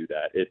don't do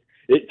that.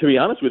 To be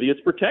honest with you, it's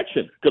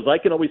protection, because I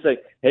can always say,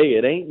 "Hey,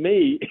 it ain't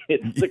me;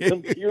 it's the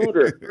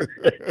computer."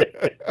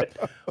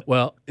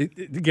 Well,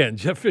 again,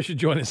 Jeff Fisher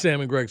joining Sam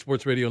and Greg,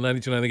 Sports Radio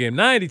 92.9 The Game,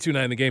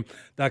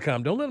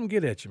 92.9thegame.com. Don't let him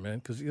get at you, man,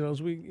 because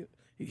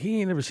he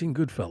ain't never seen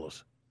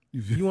Goodfellas.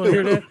 You want to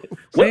hear that?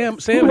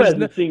 Sam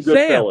hasn't seen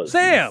Goodfellas?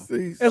 Sam,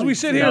 as we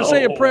sit here and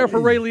say a prayer for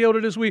Ray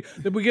Liotta this week,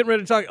 that we're getting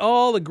ready to talk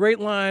all the great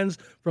lines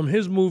from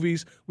his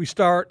movies. We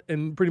start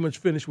and pretty much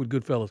finish with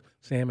Goodfellas.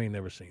 Sam ain't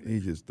never seen it. He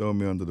just throw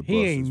me under the bus.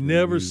 He ain't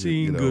never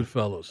seen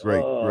Goodfellas.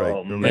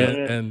 Right.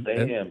 Man,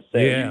 Sam.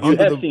 Yeah. You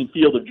have seen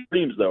Field of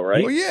Dreams, though,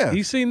 right? Oh, yeah.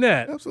 He's seen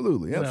that.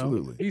 Absolutely.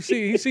 He's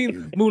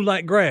seen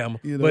Moonlight Graham,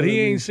 but he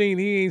ain't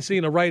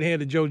seen a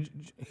right-handed Joe.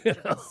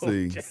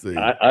 See.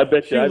 I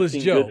bet you I've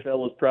seen Joe.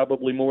 Goodfellas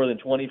probably more than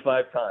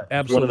 25 times.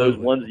 Absolutely. It's one of those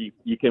ones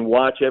you can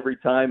watch every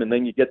time, and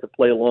then you get to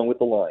play along with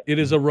the line. It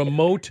is a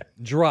remote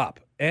drop.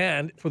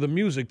 And for the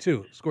music,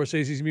 too,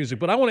 Scorsese's music.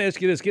 But I want to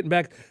ask you this, getting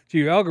back to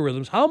your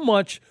algorithms, how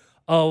much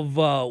of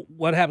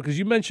what happened, because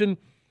you mentioned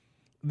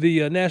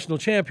the national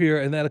champ here,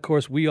 and that, of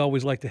course, we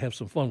always like to have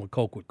some fun with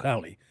Colquitt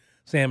County.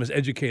 Sam has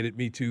educated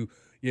me to,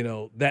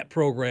 that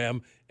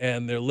program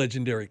and their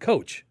legendary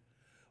coach.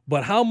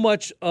 But how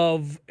much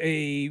of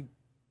a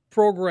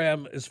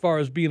program, as far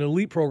as being an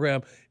elite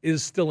program,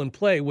 is still in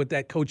play with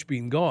that coach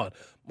being gone?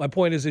 My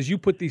point is, as you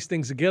put these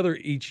things together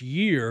each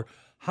year,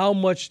 how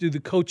much do the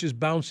coaches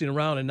bouncing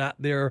around and not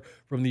there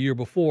from the year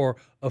before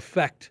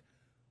affect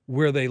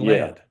where they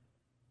land?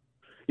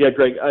 Yeah,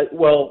 Greg.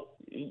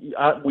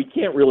 We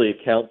can't really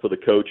account for the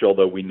coach,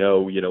 although we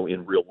know,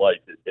 in real life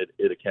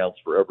it accounts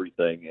for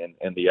everything,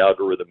 and the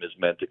algorithm is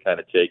meant to kind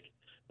of take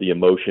the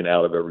emotion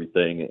out of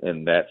everything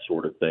and that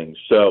sort of thing.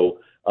 So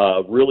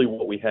really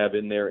what we have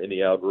in there in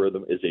the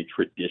algorithm is a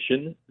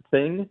tradition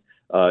thing.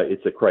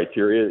 It's a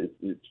criteria.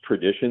 It's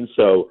tradition.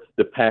 So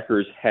the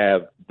Packers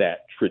have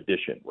that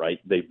tradition, right?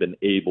 They've been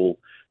able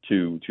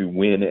to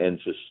win and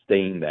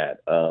sustain that.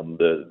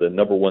 The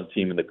number one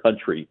team in the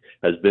country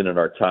has been in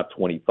our top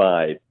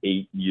 25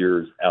 8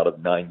 years out of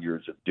 9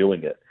 years of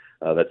doing it.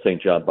 That's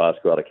St. John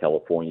Bosco out of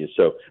California.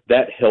 So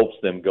that helps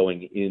them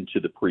going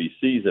into the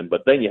preseason,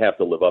 but then you have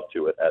to live up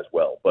to it as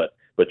well. But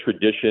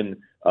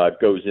tradition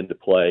goes into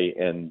play,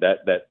 and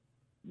that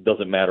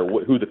doesn't matter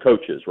who the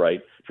coach is,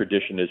 right?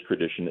 Tradition is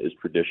tradition is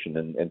tradition,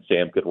 and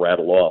Sam could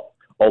rattle off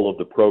all of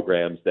the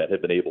programs that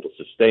have been able to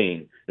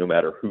sustain no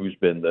matter who's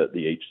been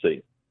the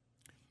HC.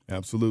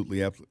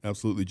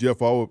 Absolutely.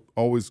 Jeff,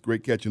 always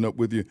great catching up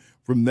with you.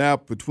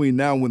 Between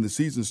now and when the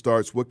season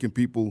starts, what can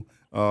people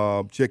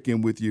check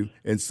in with you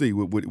and see?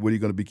 What are you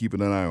going to be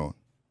keeping an eye on?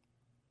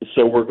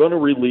 So we're going to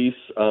release,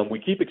 we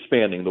keep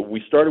expanding.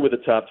 We started with a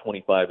top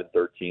 25 and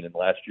 13, and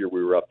last year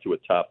we were up to a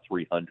top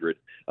 300.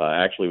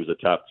 Actually, it was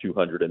a top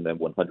 200 and then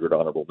 100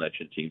 honorable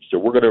mention teams. So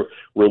we're going to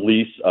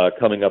release,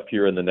 coming up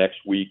here in the next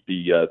week,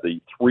 the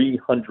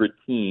 300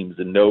 teams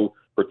in no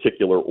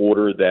particular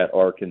order that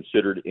are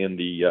considered in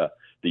the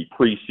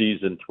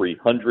preseason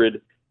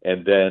 300.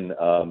 And then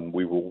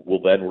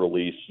we'll then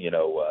release,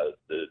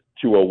 the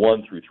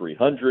 201 through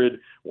 300,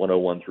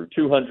 101 through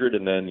 200,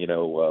 and then,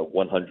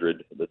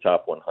 100, the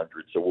top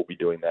 100. So we'll be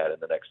doing that in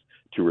the next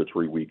 2 or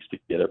 3 weeks to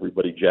get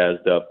everybody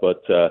jazzed up.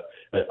 But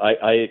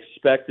I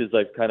expect, as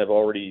I've kind of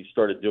already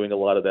started doing a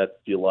lot of that, to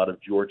see a lot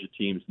of Georgia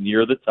teams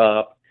near the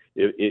top.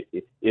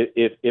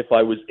 If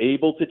I was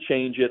able to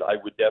change it, I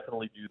would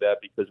definitely do that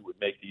because it would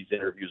make these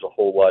interviews a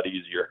whole lot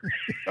easier.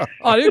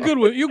 Oh,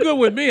 you're good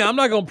with me. I'm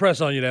not going to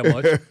press on you that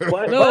much.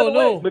 By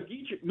the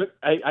way,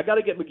 I got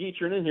to get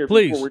McGeechern in here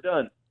Please. Before we're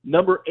done.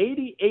 Number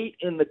 88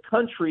 in the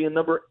country and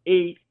number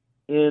 8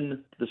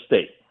 in the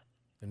state.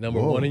 And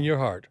number 1 in your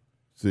heart.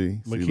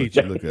 See,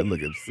 McGeechern. look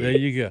at. There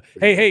you go.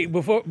 Hey,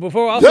 before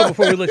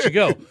we let you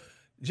go,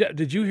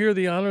 did you hear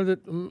the honor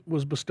that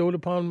was bestowed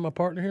upon my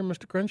partner here,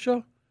 Mr.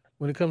 Crenshaw,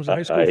 when it comes to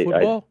high school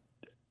football?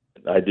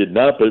 I did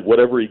not, but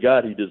whatever he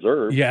got, he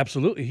deserved. Yeah,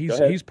 absolutely.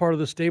 He's part of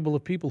the stable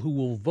of people who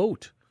will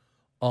vote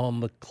on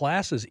the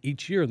classes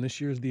each year, and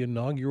this year is the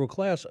inaugural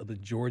class of the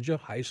Georgia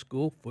High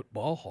School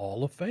Football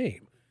Hall of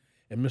Fame.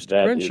 And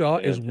Mr. Crenshaw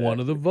is one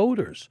of the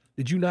voters.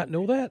 Did you not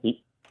know that?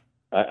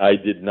 I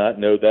did not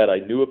know that. I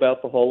knew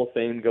about the Hall of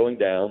Fame going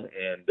down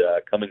and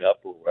coming up,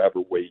 or whatever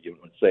way you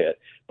want to say it.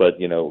 But,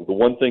 the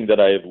one thing that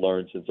I have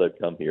learned since I've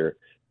come here,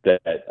 that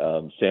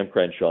Sam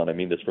Crenshaw, and I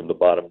mean this from the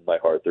bottom of my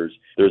heart, there's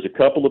a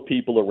couple of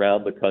people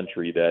around the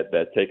country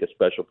that take a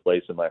special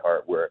place in my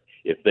heart where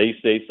if they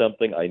say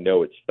something, I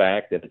know it's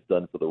fact and it's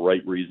done for the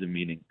right reason,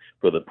 meaning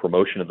for the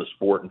promotion of the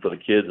sport and for the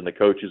kids and the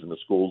coaches and the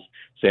schools.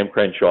 Sam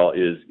Crenshaw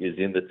is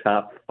in the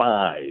top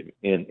 5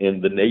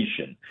 in the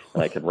nation.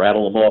 And I can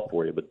rattle them off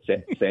for you, but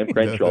Sam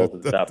Crenshaw is in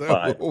the top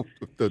 5.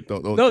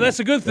 No, that's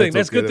a good thing.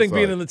 That's a good thing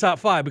being in the top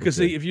 5 because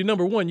see, if you're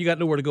number 1, you got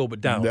nowhere to go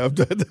but down.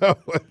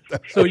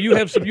 So you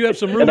have some room to grow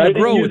with this. And I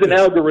didn't use an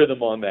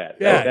algorithm on that.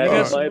 Yeah,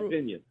 that's my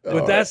opinion.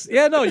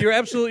 But you're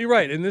absolutely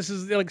right. And this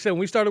is, like I said, when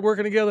we started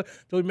working together, I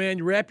told you, man,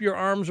 you wrap your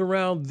arms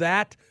around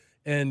that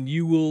and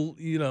you will,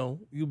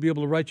 you'll be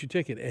able to write your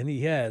ticket. And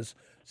he has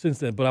since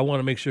then. But I want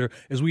to make sure,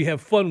 as we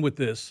have fun with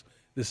this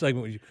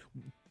segment with you,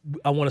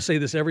 I want to say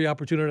this every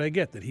opportunity I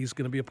get, that he's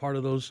going to be a part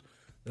of those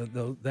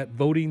that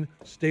voting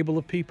stable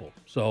of people.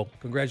 So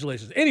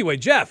congratulations. Anyway,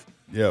 Jeff.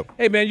 Yep.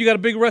 Hey, man, you got a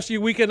big rest of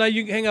your weekend. Now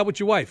you can hang out with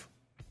your wife.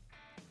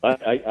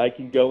 I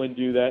can go and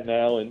do that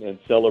now and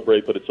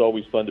celebrate, but it's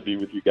always fun to be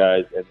with you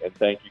guys, and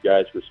thank you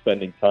guys for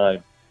spending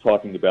time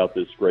talking about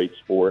this great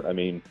sport. I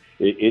mean,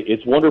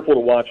 it's wonderful to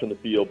watch on the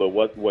field, but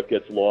what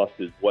gets lost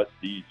is what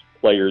these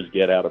players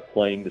get out of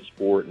playing the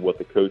sport and what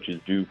the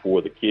coaches do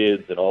for the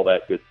kids and all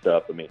that good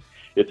stuff. I mean,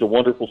 it's a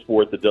wonderful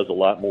sport that does a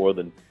lot more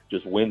than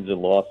just wins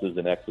and losses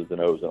and X's and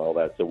O's and all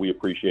that. So we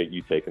appreciate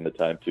you taking the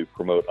time to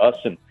promote us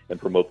and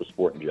promote the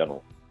sport in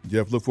general.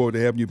 Jeff, look forward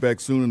to having you back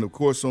soon. And, of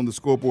course, on the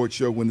Scoreboard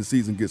Show when the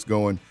season gets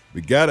going.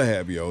 We got to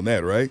have you on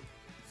that, right?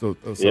 So.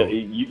 Yeah,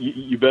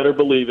 you better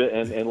believe it.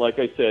 And like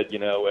I said,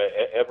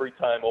 every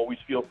time, always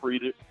feel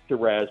free to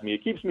razz me.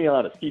 It keeps me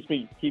honest, keeps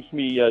me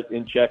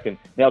in check. And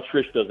now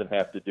Trish doesn't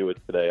have to do it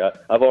today.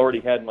 I've already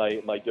had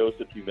my dose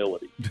of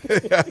humility.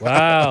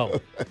 Wow.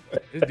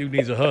 This dude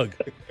needs a hug.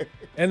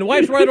 And the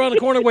wife's right around the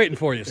corner waiting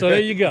for you. So there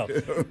you go.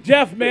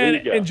 Jeff,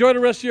 man, enjoy the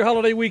rest of your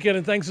holiday weekend.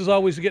 And thanks, as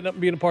always, for getting up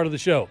and being a part of the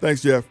show.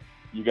 Thanks, Jeff.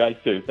 You guys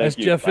too. That's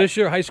Jeff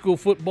Fisher, high school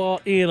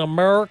football in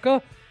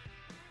America.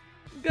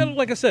 Got,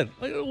 like I said,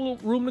 a little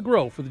room to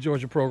grow for the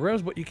Georgia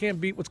programs, but you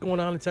can't beat what's going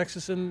on in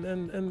Texas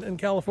and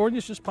California.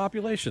 It's just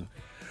population.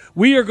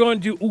 We are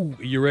going to,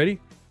 are you ready?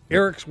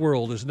 Eric's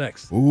World is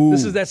next. Ooh.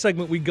 This is that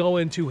segment we go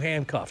into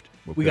handcuffed.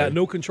 Okay. We got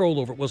no control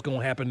over what's going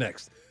to happen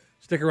next.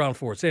 Stick around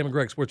for it. Sam and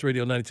Greg, Sports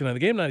Radio 92.9 The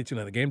Game,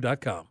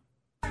 92.9thegame.com.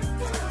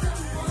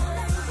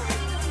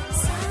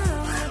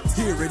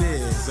 Here it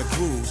is, a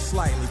groove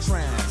slightly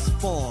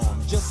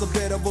transformed. Just a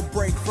bit of a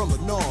break from the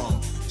norm.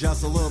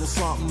 Just a little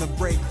something to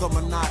break the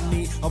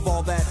monotony of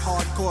all that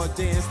hardcore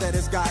dance that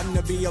has gotten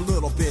to be a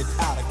little bit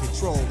out of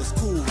control. It's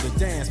cool to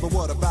dance, but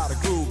what about a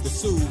groove that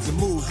soothes and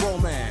moves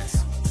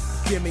romance?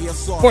 Give me a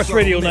song. Sports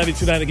Radio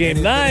 92.9 The Game,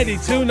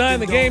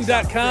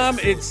 92.9thegame.com.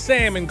 It's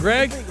Sam and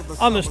Greg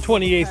on this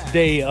 28th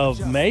day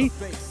of May.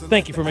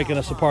 Thank you for making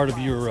us a part of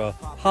your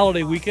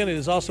holiday weekend. It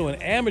is also an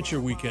amateur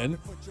weekend,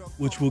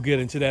 which we'll get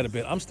into that a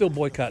bit. I'm still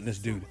boycotting this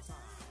dude.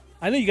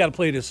 I know you got to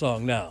play this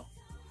song now,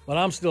 but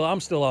I'm still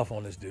off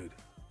on this dude.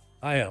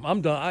 I am.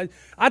 I'm done.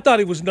 I thought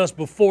he was nuts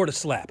before the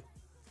slap.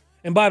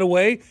 And by the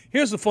way,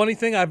 here's the funny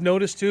thing I've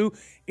noticed too.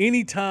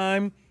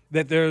 Anytime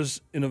that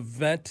there's an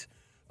event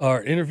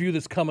or interview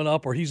that's coming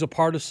up or he's a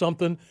part of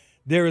something,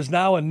 there is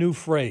now a new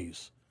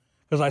phrase.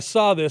 Because I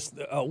saw this.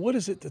 What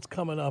is it that's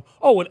coming up?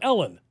 Oh, when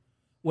Ellen,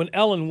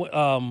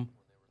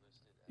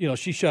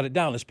 she shut it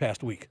down this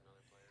past week.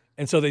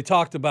 And so they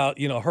talked about,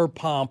 her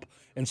pomp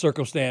and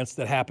circumstance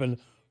that happened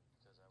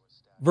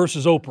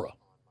versus Oprah.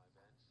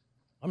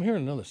 I'm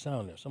hearing another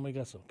sound there. Somebody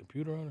got some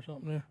computer on or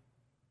something there?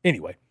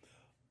 Anyway.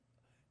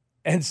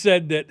 And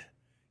said that,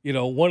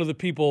 one of the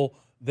people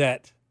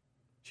that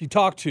she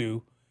talked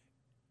to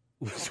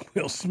was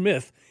Will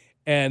Smith.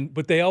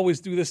 But they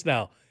always do this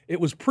now. It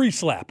was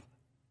pre-slap.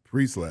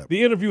 Pre-slap.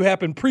 The interview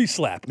happened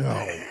pre-slap.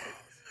 No.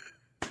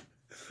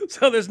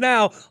 So there's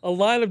now a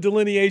line of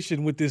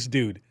delineation with this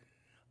dude.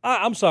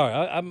 I'm sorry.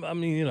 I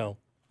mean, you know,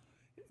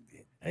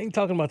 I ain't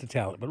talking about the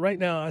talent, but right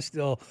now I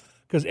still,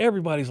 because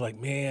everybody's like,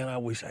 man, I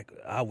wish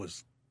I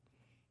was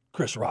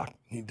Chris Rock.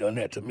 He done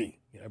that to me.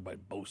 Everybody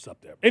boasts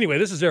up there. Anyway,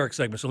 this is Eric's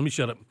segment, so let me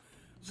shut up,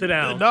 sit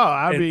down, No,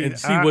 I mean, and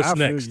see what's I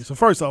feel next. you. So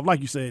first off, like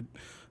you said,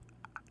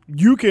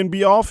 you can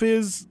be off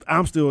his.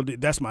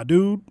 That's my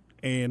dude,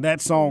 and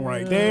that song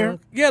right there.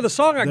 Yeah, the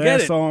song, I that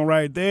get it. song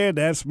right there.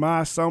 That's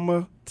my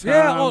summer.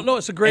 Yeah, oh no,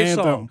 it's a great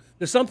anthem. song.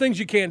 There's some things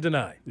you can't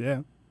deny.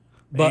 Yeah,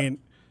 But-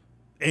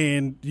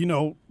 and you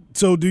know,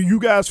 so do you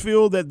guys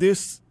feel that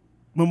this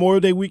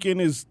Memorial Day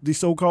weekend is the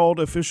so-called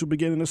official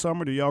beginning of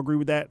summer? Do y'all agree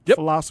with that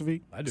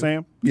philosophy? I do.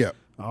 Sam? Yeah.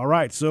 All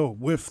right. So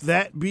with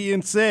that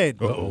being said,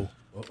 Yeah.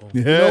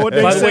 you know what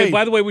they By say?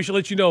 the way, we should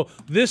let you know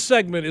this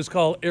segment is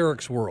called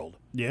Eric's World.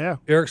 Yeah.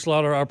 Eric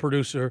Slaughter, our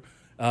producer,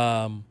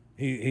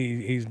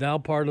 he's now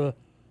part of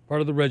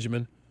the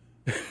regimen,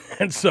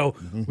 and so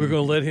we're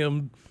going to let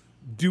him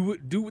do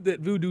that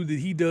voodoo that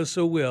he does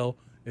so well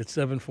at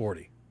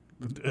 7:40.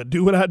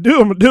 Do what I do.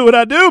 I'm gonna do what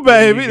I do,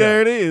 baby. you go.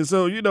 There it is.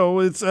 So you know,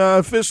 it's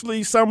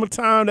officially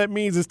summertime. That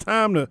means it's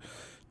time to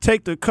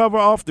take the cover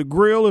off the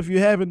grill if you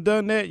haven't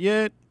done that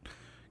yet.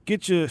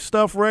 Get your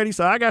stuff ready.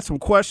 So I got some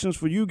questions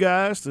for you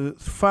guys to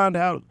find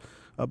out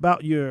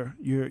about your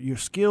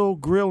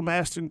grill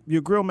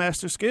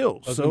master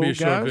skills. It's So going to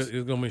be guys, it's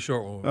going to be a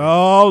short one.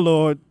 oh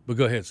Lord. But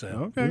go ahead,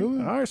 Sam. Okay. All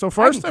right. So I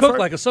first, can cook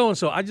like a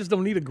so-and-so. I just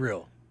don't need a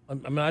grill.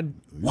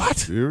 what?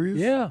 Serious?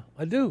 Yeah,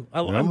 I do.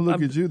 I'm going to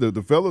look at you.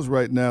 The fellas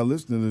right now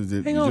listening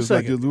to Hang on a just like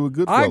second. you do a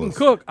good I fellas. can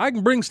cook. I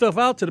can bring stuff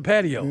out to the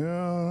patio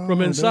Yeah,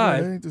 from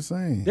inside. That ain't the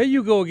same. There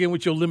you go again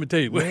with your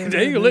limited. Man,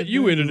 They ain't gonna let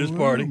you into this man,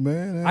 party.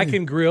 man, I hey.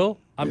 can grill.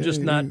 I'm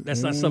just not.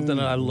 That's not something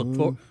that I look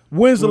for.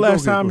 When's the Go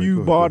last ahead, time go you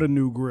ahead, bought go a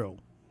new grill?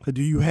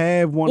 Do you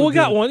have one? Oh, of we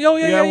got the- one. Oh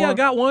you yeah, got I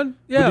got one.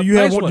 Yeah, But do you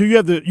have nice one? Do you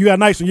have you got a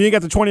nice one? You ain't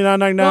got the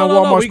 $29.99 No,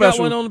 Walmart we got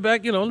special. one on the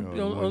back. You know,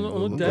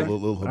 on the deck.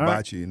 Little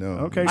hibachi, no.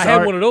 Okay, I sorry.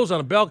 had one of those on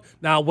a balcony.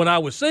 Now, when I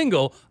was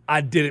single,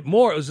 I did it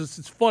more.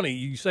 It's funny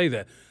you say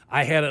that.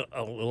 I had a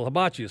little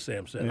hibachi, as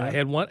Sam said. I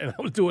had one, and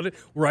I was doing it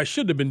where I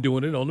should have been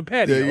doing it on the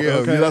patio.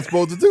 Yeah, you're not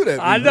supposed to do that.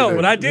 I know,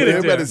 but I did it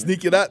Everybody there.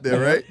 sneak it out there,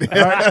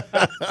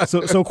 right?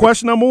 So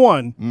question number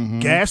one: Mm-hmm.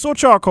 gas or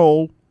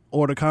charcoal,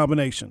 or the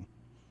combination?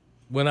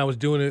 When I was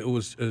doing it, it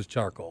was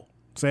charcoal.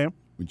 Sam.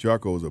 When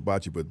charcoal is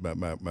hibachi, but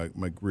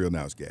my grill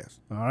now is gas.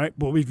 All right,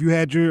 but if you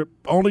had your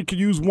only could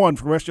use one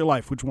for the rest of your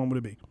life, which one would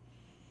it be?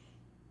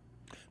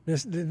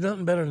 There's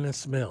nothing better than that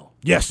smell.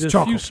 Yes, There's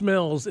charcoal. few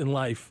smells in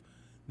life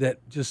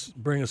that just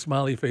bring a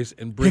smiley face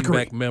and bring Hickory.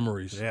 back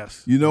memories.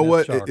 Yes. You know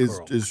That's what?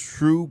 charcoal. It's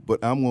true,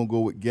 but I'm going to go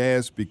with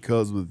gas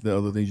because of the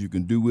other things you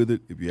can do with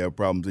it. If you have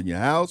problems in your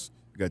house,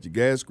 you got your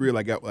gas grill.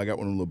 I got one of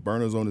the little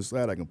burners on the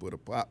side. I can put a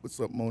pot with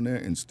something on there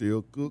and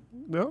still cook.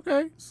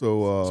 Okay.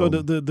 So So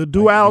the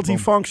duality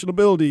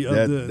functionality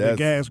of the that's-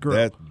 gas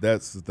grill.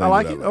 That's the thing. I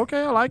like that it.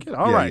 Okay, I like it.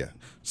 All Yeah, right. yeah.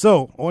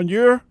 So on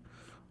your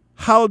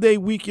holiday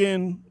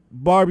weekend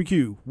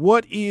barbecue,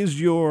 what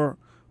is your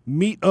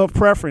meat of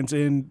preference,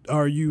 and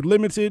are you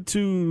limited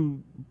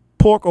to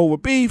pork over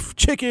beef,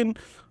 chicken,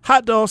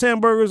 hot dogs,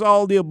 hamburgers,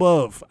 all the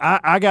above?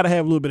 I got to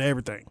have a little bit of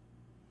everything.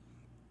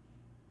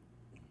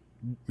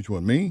 Which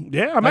one, me?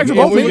 Yeah, I'm Like, actually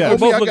yeah, both of we- you guys.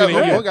 both looking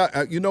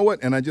at you. You know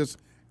what? And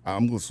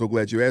I'm so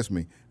glad you asked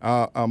me.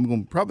 I'm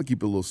going to probably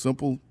keep it a little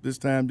simple this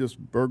time, just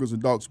burgers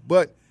and dogs.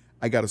 But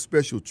I got a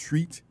special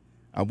treat.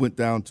 I went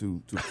down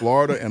to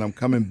Florida, and I'm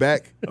coming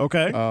back.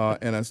 Okay.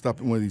 And I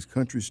stopped at one of these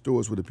country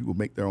stores where the people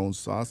make their own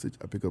sausage.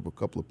 I pick up a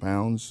couple of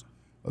pounds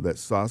of that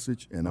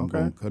sausage, and I'm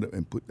going to cut it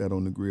and put that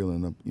on the grill,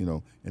 and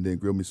and then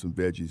grill me some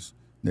veggies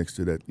next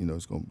to that.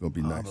 It's going to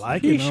be nice. I'm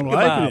liking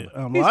it.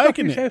 I'm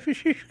liking it.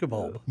 Shish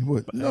kebab.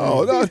 What?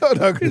 No.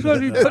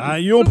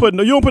 You don't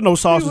put no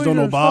sauces on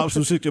no bobs,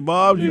 some 60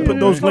 bobs. You put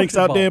those links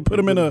out there and put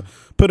them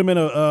in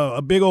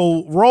a big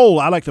old roll.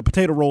 I like the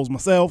potato rolls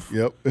myself.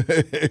 Yep.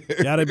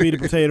 Gotta be the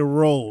potato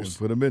rolls.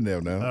 Put them in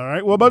there now. All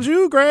right. What about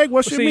you, Greg?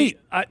 What's your meat?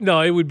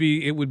 No, it would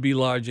be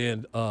large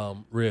end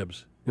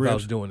ribs if I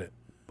was doing it.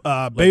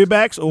 Baby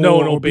backs or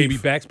No, or baby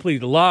beef? backs,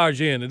 please. The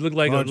large end. It looked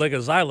like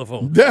a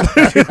xylophone.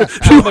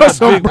 You want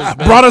some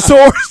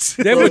brontosaurus?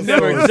 They would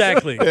never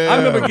exactly. I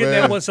remember getting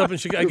that once up in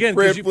Chicago again.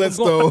 'Cause Fred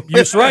Flintstone.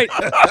 That's right.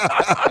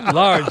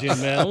 Large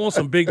end, man. I want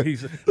some big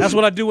pieces. That's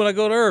what I do when I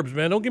go to Herbs,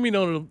 man. Don't give me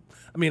no.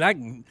 I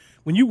mean,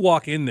 when you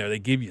walk in there, they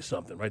give you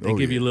something, right? They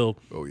give you a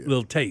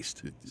little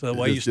taste. So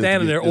while you're Just to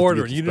standing get- there just to get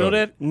ordering, you you know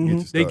started. that Get you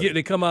started.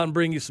 they come out and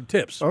bring you some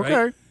tips. Okay,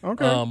 right?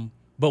 okay.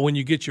 But when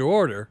you get your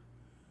order,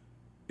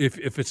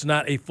 if it's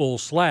not a full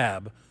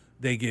slab,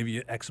 they give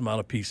you X amount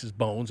of pieces,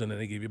 bones, and then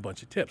they give you a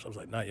bunch of tips. I was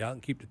like, nah, y'all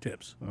can keep the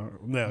tips.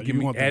 Now Give you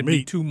me, want the add me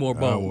meat. 2 more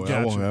bones.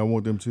 I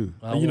want them too.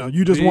 I You know, want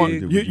you just want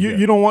big-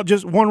 you don't want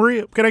just one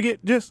rib. Can I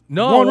get just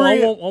No, one I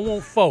rib?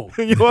 want 4.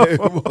 You want-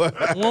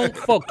 I want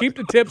 4. Keep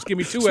the tips. Give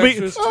me 2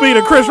 extras. Speaking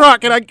of Chris Rock,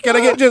 can I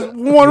get just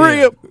one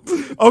rib?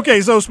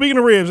 Okay, so speaking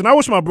of ribs, and I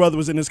wish my brother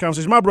was in this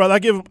conversation. My brother,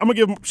 I'm gonna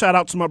give a shout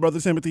out to my brother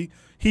Timothy.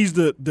 He's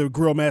the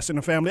grill master in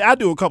the family. I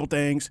do a couple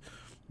things,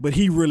 but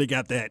he really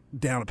got that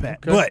down to pat.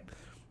 Okay. But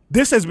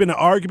this has been an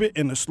argument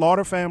in the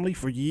Slaughter family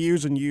for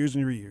years and years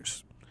and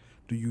years.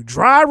 Do you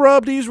dry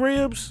rub these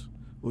ribs,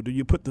 or do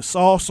you put the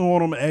sauce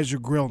on them as you're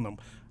grilling them?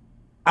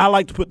 I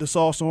like to put the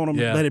sauce on them,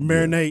 Yeah. let it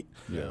marinate.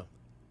 Yeah.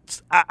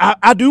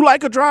 I do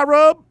like a dry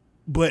rub,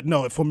 but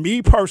no, for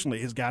me personally,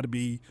 it's got to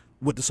be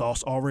with the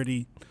sauce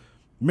already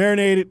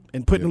marinated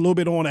and putting a little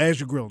bit on as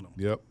you're grilling them.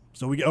 Yep.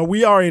 So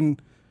we are in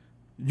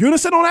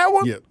unison on that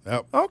one? Yep.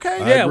 Okay.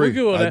 I Yeah, agree. we're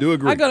good on that. I do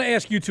agree. I got to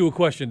ask you two a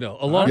question, though,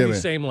 along Yeah, these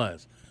man. same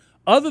lines.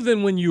 Other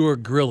than when you were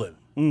grilling,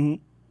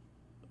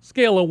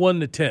 scale of 1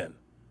 to 10,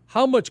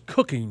 how much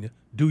cooking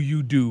do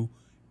you do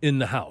in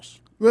the house?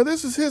 Well,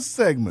 this is his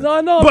segment. No,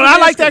 no. But I'm I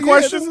like that asking-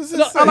 question. this is his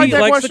No, I like he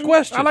that likes question. the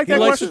question. I like he that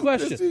likes question. the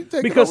question. Just take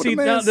it Because over the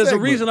now, man's there's a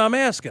segment. reason I'm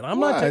asking. I'm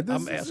not. Right,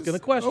 I'm this asking is- a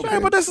question. Okay,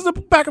 but this is a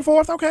back and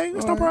forth. Okay,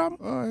 it's no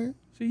problem. All right.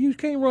 See, you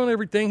can't run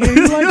everything here.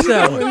 You like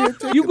that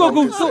one. You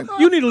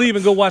you need to leave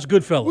and go watch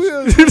Goodfellas.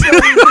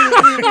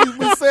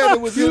 We said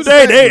it was his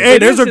Hey, segment.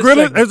 there's is his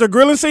segment. a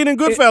grilling scene in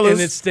Goodfellas. And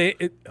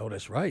it's oh,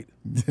 that's right.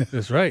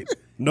 That's right.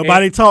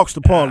 Nobody talks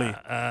to Paulie.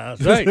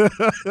 That's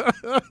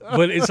right.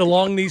 But it's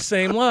along these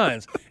same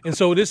lines. And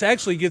so this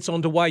actually gets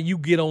on to why you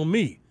get on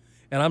me.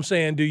 And I'm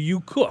saying, do you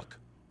cook?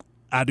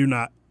 I do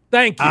not.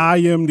 Thank you. I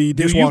am the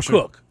do you dishwasher.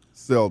 cook?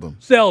 Seldom.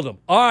 Seldom.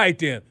 All right,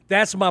 then.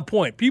 That's my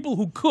point. People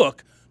who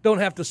cook don't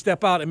have to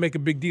step out and make a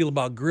big deal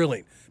about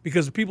grilling,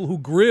 because the people who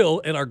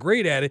grill and are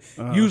great at it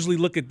usually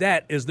look at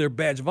that as their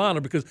badge of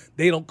honor, because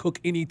they don't cook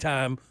any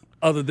time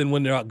other than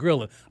when they're out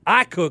grilling.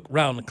 I cook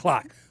round the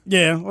clock.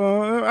 Yeah,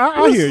 well,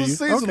 I hear you. It's a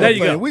seasonal There you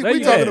thing. go. We There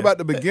you talking go. about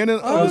the beginning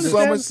I of the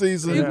summer understand.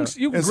 season.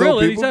 You can and grill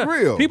some people anytime.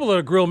 grill. People that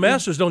are grill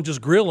masters don't just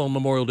grill on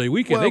Memorial Day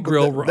weekend. Well, they but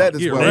grill that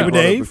is year why we round. Labor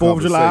brought Day, up the 4th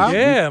of July.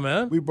 conversation. Yeah,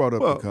 man. We brought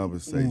up the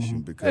conversation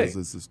because Hey,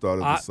 it's the start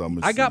of the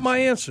summer I got my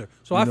season. answer.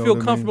 So I know feel what I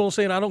mean? comfortable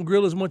saying I don't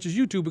grill as much as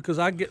you do, because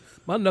I get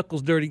my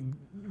knuckles dirty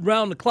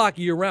round the clock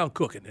year round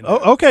cooking. And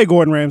Oh, okay,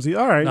 Gordon Ramsay.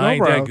 All right, no, no I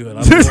ain't problem.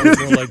 that good. I'm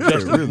going like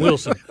Justin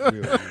Wilson.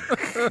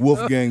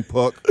 Wolfgang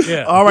Puck.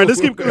 Yeah. All right, let's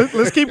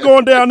keep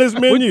going down this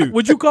menu.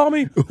 Would you call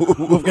me?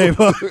 Wolfgang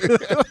Puck.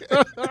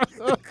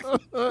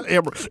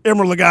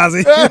 Emerald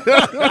Lagasse.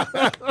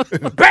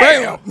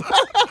 Bam!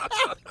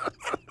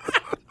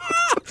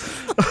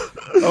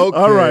 Okay.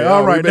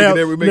 All right. Now-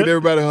 We're making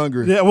everybody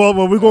hungry. Yeah, well,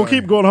 we're gonna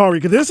keep going hungry,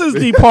 because this is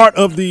the part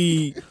of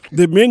the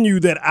menu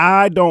that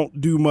I don't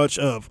do much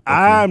of.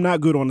 I'm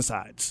not good on the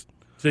sides.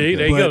 See,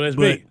 there you go. That's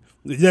me.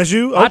 That's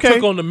you. I Okay.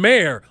 took on the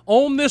mayor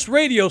on this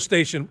radio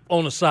station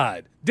on the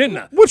side, didn't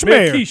I? Which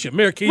mayor?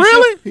 Mayor Keisha.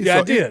 Really? Yeah,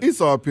 I did. He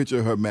saw a picture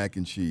of her mac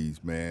and cheese,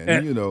 man.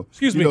 And-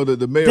 excuse me.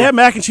 The mayor. That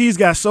mac and cheese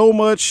got so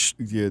much.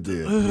 Yeah, it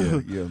did.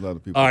 Yeah. A lot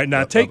of people. All right,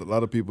 now a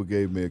lot of people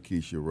gave Mayor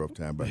Keisha a rough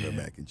time about her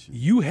mac and cheese.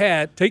 You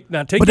had take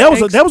But the that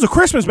was eggs. that was a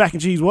Christmas mac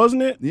and cheese,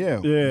 wasn't it? Yeah.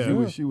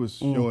 Yeah. She was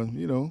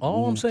showing,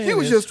 All I'm saying She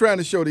was is- just trying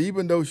to show that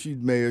even though she's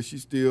mayor, she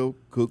still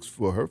cooks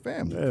for her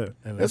family. Yeah.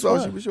 And That's that's all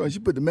right. she was showing. She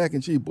put the mac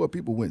and cheese. Boy,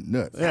 people went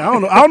nuts. Yeah, I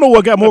don't know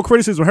what got more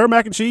criticism, her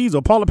mac and cheese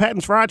or Paula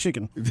Patton's fried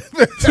chicken.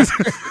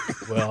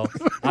 Well,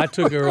 I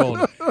took her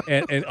on.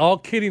 And all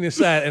kidding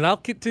aside, and I'll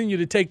continue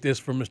to take this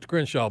from Mr.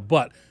 Crenshaw,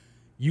 but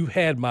you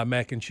had my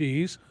mac and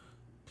cheese.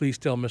 Please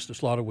tell Mr.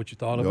 Slaughter what you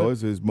thought of No,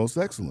 it. it's most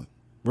excellent.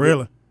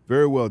 Really?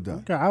 Very well done.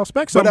 Okay, I'll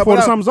expect something before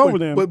the summer's over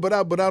then. But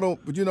I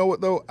don't. But you know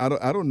what though? I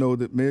don't know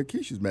that Mayor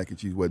Keisha's mac and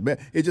cheese wasn't bad.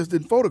 It just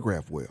didn't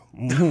photograph well.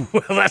 Well,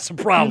 that's a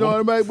You problem.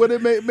 know what I mean? But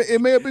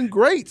it may have been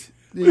great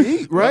to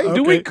eat, right?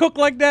 Do we cook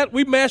like that?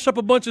 We mash up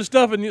a bunch of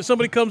stuff, and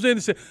somebody comes in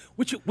and says,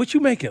 "What you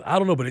making?" I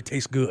don't know, but it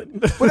tastes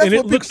good, that's and it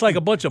what looks people- like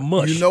a bunch of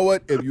mush. You know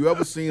what? Have you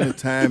ever seen a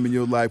time in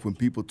your life when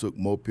people took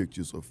more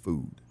pictures of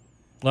food?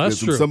 Well, that's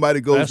Because when true.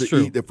 somebody goes That's to true.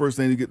 eat, the first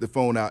thing they get the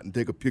phone out and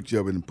take a picture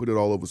of it and put it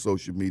all over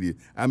social media.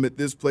 I'm at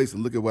this place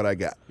and look at what I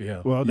got.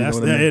 Yeah. Well, You know that's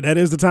what I mean? that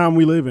is the time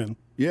we live in.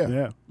 Yeah.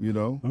 Yeah. You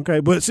know.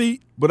 Okay, but see,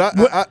 But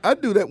I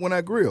do that when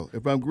I grill.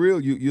 If I'm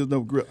grilled, you'll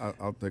know grill.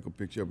 I'll take a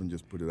picture of it and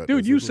just put it out.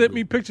 Dude, there. you So- sent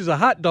me pictures of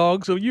hot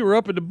dogs, so you were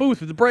up in the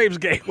booth at the Braves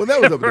game. Well, that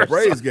was up at the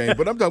Braves game,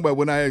 but I'm talking about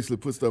when I actually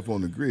put stuff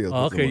on the grill.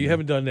 Oh, okay, you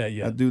haven't done that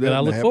yet. I do that. and I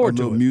look have forward my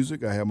to little it.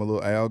 music. I have my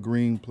little Al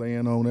Green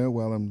playing on there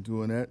while I'm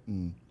doing that.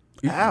 And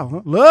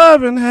ow,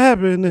 love and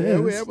happiness. yeah,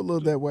 we have a little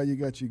of that while you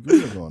got your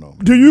grill going on.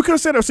 Do you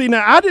consider? See,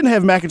 now I didn't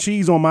have mac and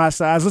cheese on my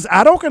sides. Listen,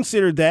 I don't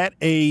consider that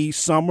a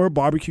summer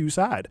barbecue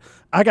side.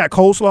 I got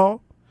coleslaw.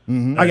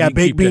 I got You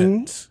baked keep that.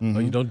 beans. Oh,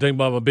 you don't think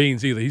about my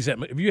beans either. He said,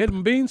 "Have you had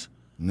my beans?"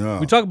 No.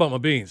 We talk about my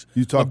beans.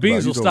 You my talk beans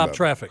about- you will talk stop about-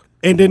 traffic.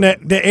 And then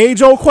the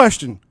age-old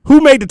question: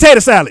 who made the tater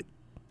salad?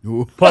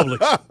 Publix.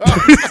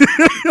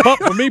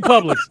 For me,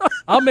 Publix.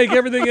 I'll make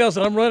everything else,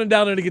 and I'm running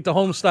down there to get the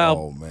home style.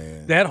 Oh,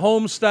 man. That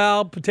home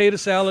style potato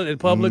salad at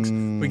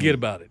Publix, forget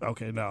about it.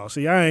 Okay, no.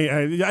 See, you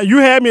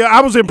had me. I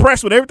was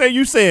impressed with everything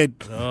you said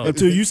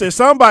until you said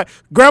somebody.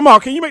 Grandma,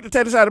 can you make the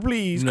potato salad,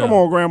 please? No. Come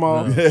on,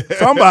 Grandma.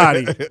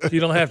 Somebody. You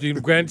don't have to.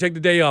 Granny, take the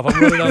day off. I'm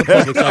running down to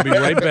Publix. I'll be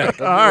right back.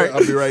 All right.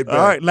 I'll be right back.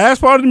 All right.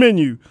 Last part of the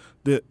menu.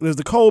 There's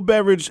the cold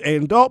beverage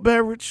and adult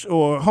beverage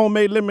or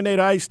homemade lemonade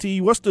or iced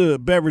tea. What's the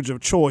beverage of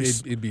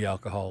choice? It'd be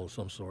alcohol of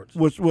some sort.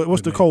 What's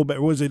the cold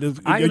beverage? Was it?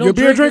 I You're a don't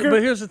beer drink drinker? it,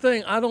 but here's the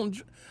thing. I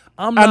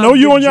know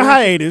you're on your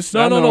hiatus.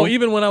 I know. No.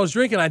 Even when I was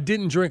drinking, I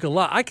didn't drink a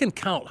lot. I can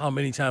count how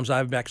many times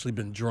I've actually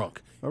been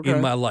drunk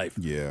in my life.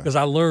 Yeah. Because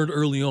I learned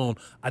early on,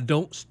 I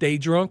don't stay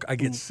drunk. I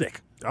get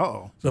sick.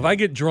 Uh-oh. So if I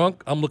get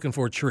drunk, I'm looking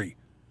for a tree.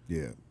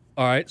 Yeah.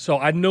 All right. So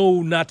I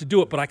know not to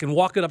do it, but I can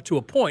walk it up to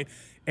a point.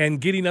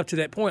 And getting up to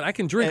that point, I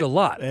can drink a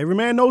lot. Every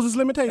man knows his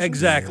limitations.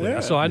 Exactly.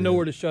 Yeah. So I know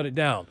where to shut it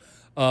down.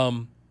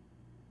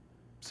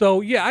 So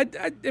yeah,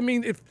 I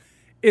mean,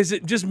 is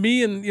it just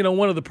me and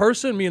one other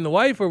person, me and the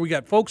wife, or we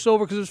got folks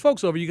over? Because there's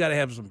folks over, you got to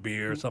have some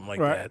beer or something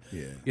like Right. that.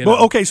 Yeah. You But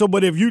know? okay,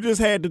 but if you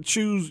just had to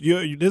choose,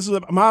 this is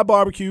my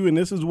barbecue and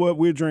this is what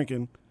we're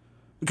drinking.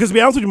 Because to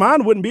be honest with you,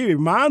 mine wouldn't be.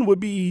 Mine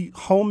would be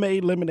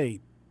homemade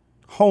lemonade.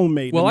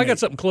 Homemade. Well, I lemonade. got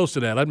something close to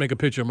that. I'd make a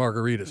picture of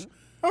margaritas.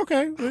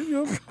 Okay,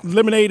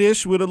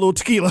 lemonade-ish with a little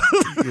tequila.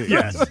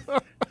 Yes.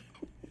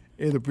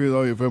 It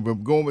appears if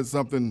I'm going with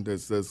something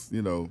that's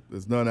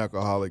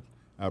non-alcoholic,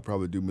 I'd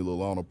probably do me a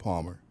little Arnold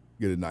Palmer,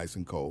 get it nice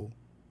and cold,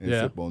 and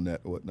sip on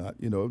that or whatnot.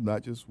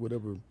 Not just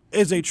whatever.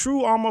 Is a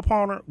true Arnold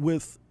Palmer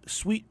with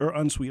sweet or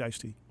unsweet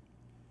iced tea?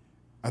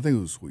 I think it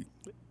was sweet.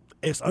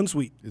 It's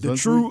unsweet. It's The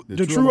unsweet? true The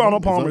true true Arnold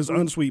Arnold Palmer is is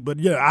unsweet. But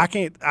yeah,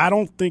 I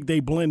don't think they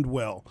blend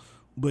well.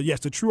 But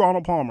yes, the true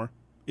Arnold Palmer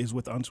is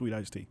with unsweet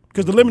iced tea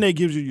because the lemonade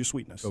gives you your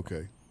sweetness.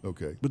 Okay.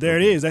 But there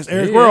it is. That's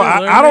Eric Yeah, World.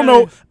 learn I don't that.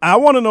 know. I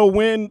want to know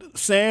when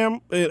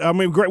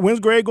when's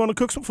Greg going to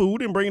cook some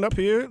food and bring it up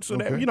here so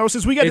that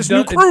since we got this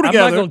new crew I'm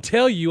together. not going to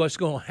tell you what's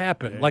going to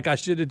happen like I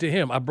should have to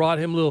him. I brought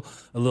him a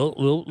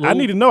little I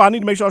need to know. I need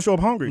to make sure I show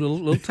up hungry.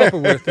 little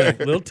Tupperware thing.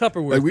 Little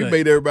Tupperware Like we thing.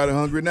 made everybody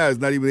hungry now. It's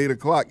not even 8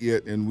 o'clock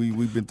yet, and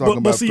we've been talking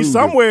But about see, food.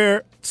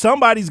 somewhere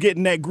somebody's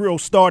getting that grill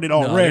started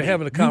already. they're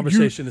having a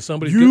conversation that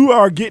somebody's You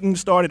are getting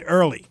started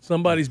early.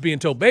 Somebody's being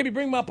told, "Baby,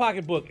 bring my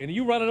pocketbook," and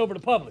you running over to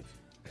Publix.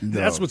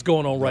 That's what's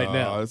going on right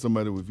now. That's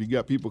somebody. If you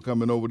got people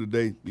coming over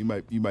today, you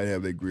might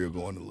have that grill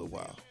going in a little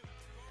while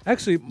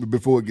Actually,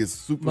 before it gets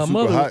super my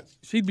mother, hot.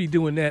 she'd be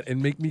doing that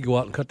and make me go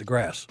out and cut the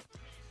grass.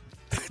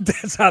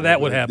 That's how that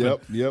would happen.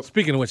 Yep.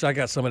 Speaking of which, I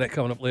got some of that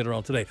coming up later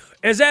on today.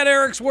 Is that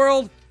Eric's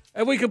World?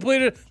 Have we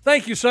completed it?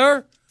 Thank you,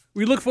 sir.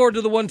 We look forward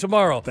to the one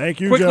tomorrow. Thank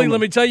you, Quickly, gentlemen.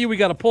 let me tell you, we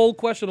got a poll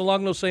question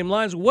along those same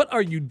lines. What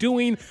are you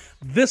doing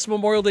this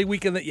Memorial Day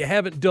weekend that you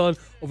haven't done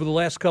over the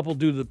last couple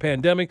due to the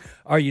pandemic?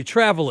 Are you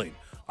traveling?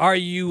 Are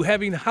you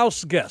having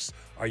house guests?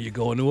 Are you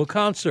going to a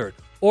concert?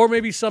 Or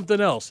maybe something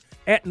else?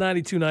 At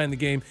 92.9 The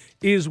Game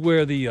is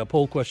where the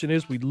poll question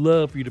is. We'd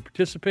love for you to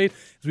participate.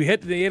 As we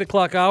head to the 8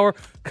 o'clock hour,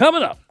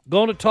 coming up,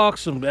 going to talk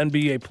some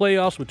NBA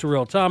playoffs with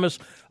Terrell Thomas.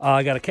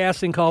 I got a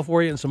casting call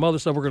for you and some other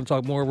stuff. We're going to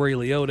talk more Ray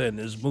Liotta and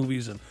his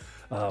movies and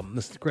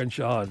Mr.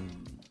 Crenshaw.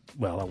 And,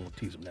 well, I won't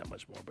tease him that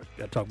much more, but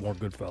got to talk more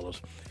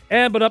Goodfellas.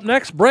 But up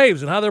next,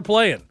 Braves and how they're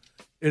playing.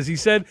 As he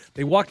said,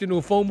 they walked into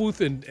a phone booth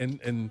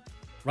and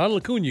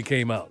Ronald Acuna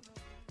came out.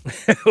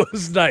 It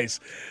was nice.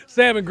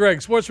 Sam and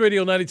Greg, Sports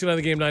Radio 92.9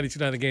 The Game,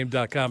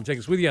 92.9thegame.com. Take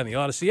us with you on the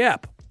Odyssey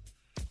app.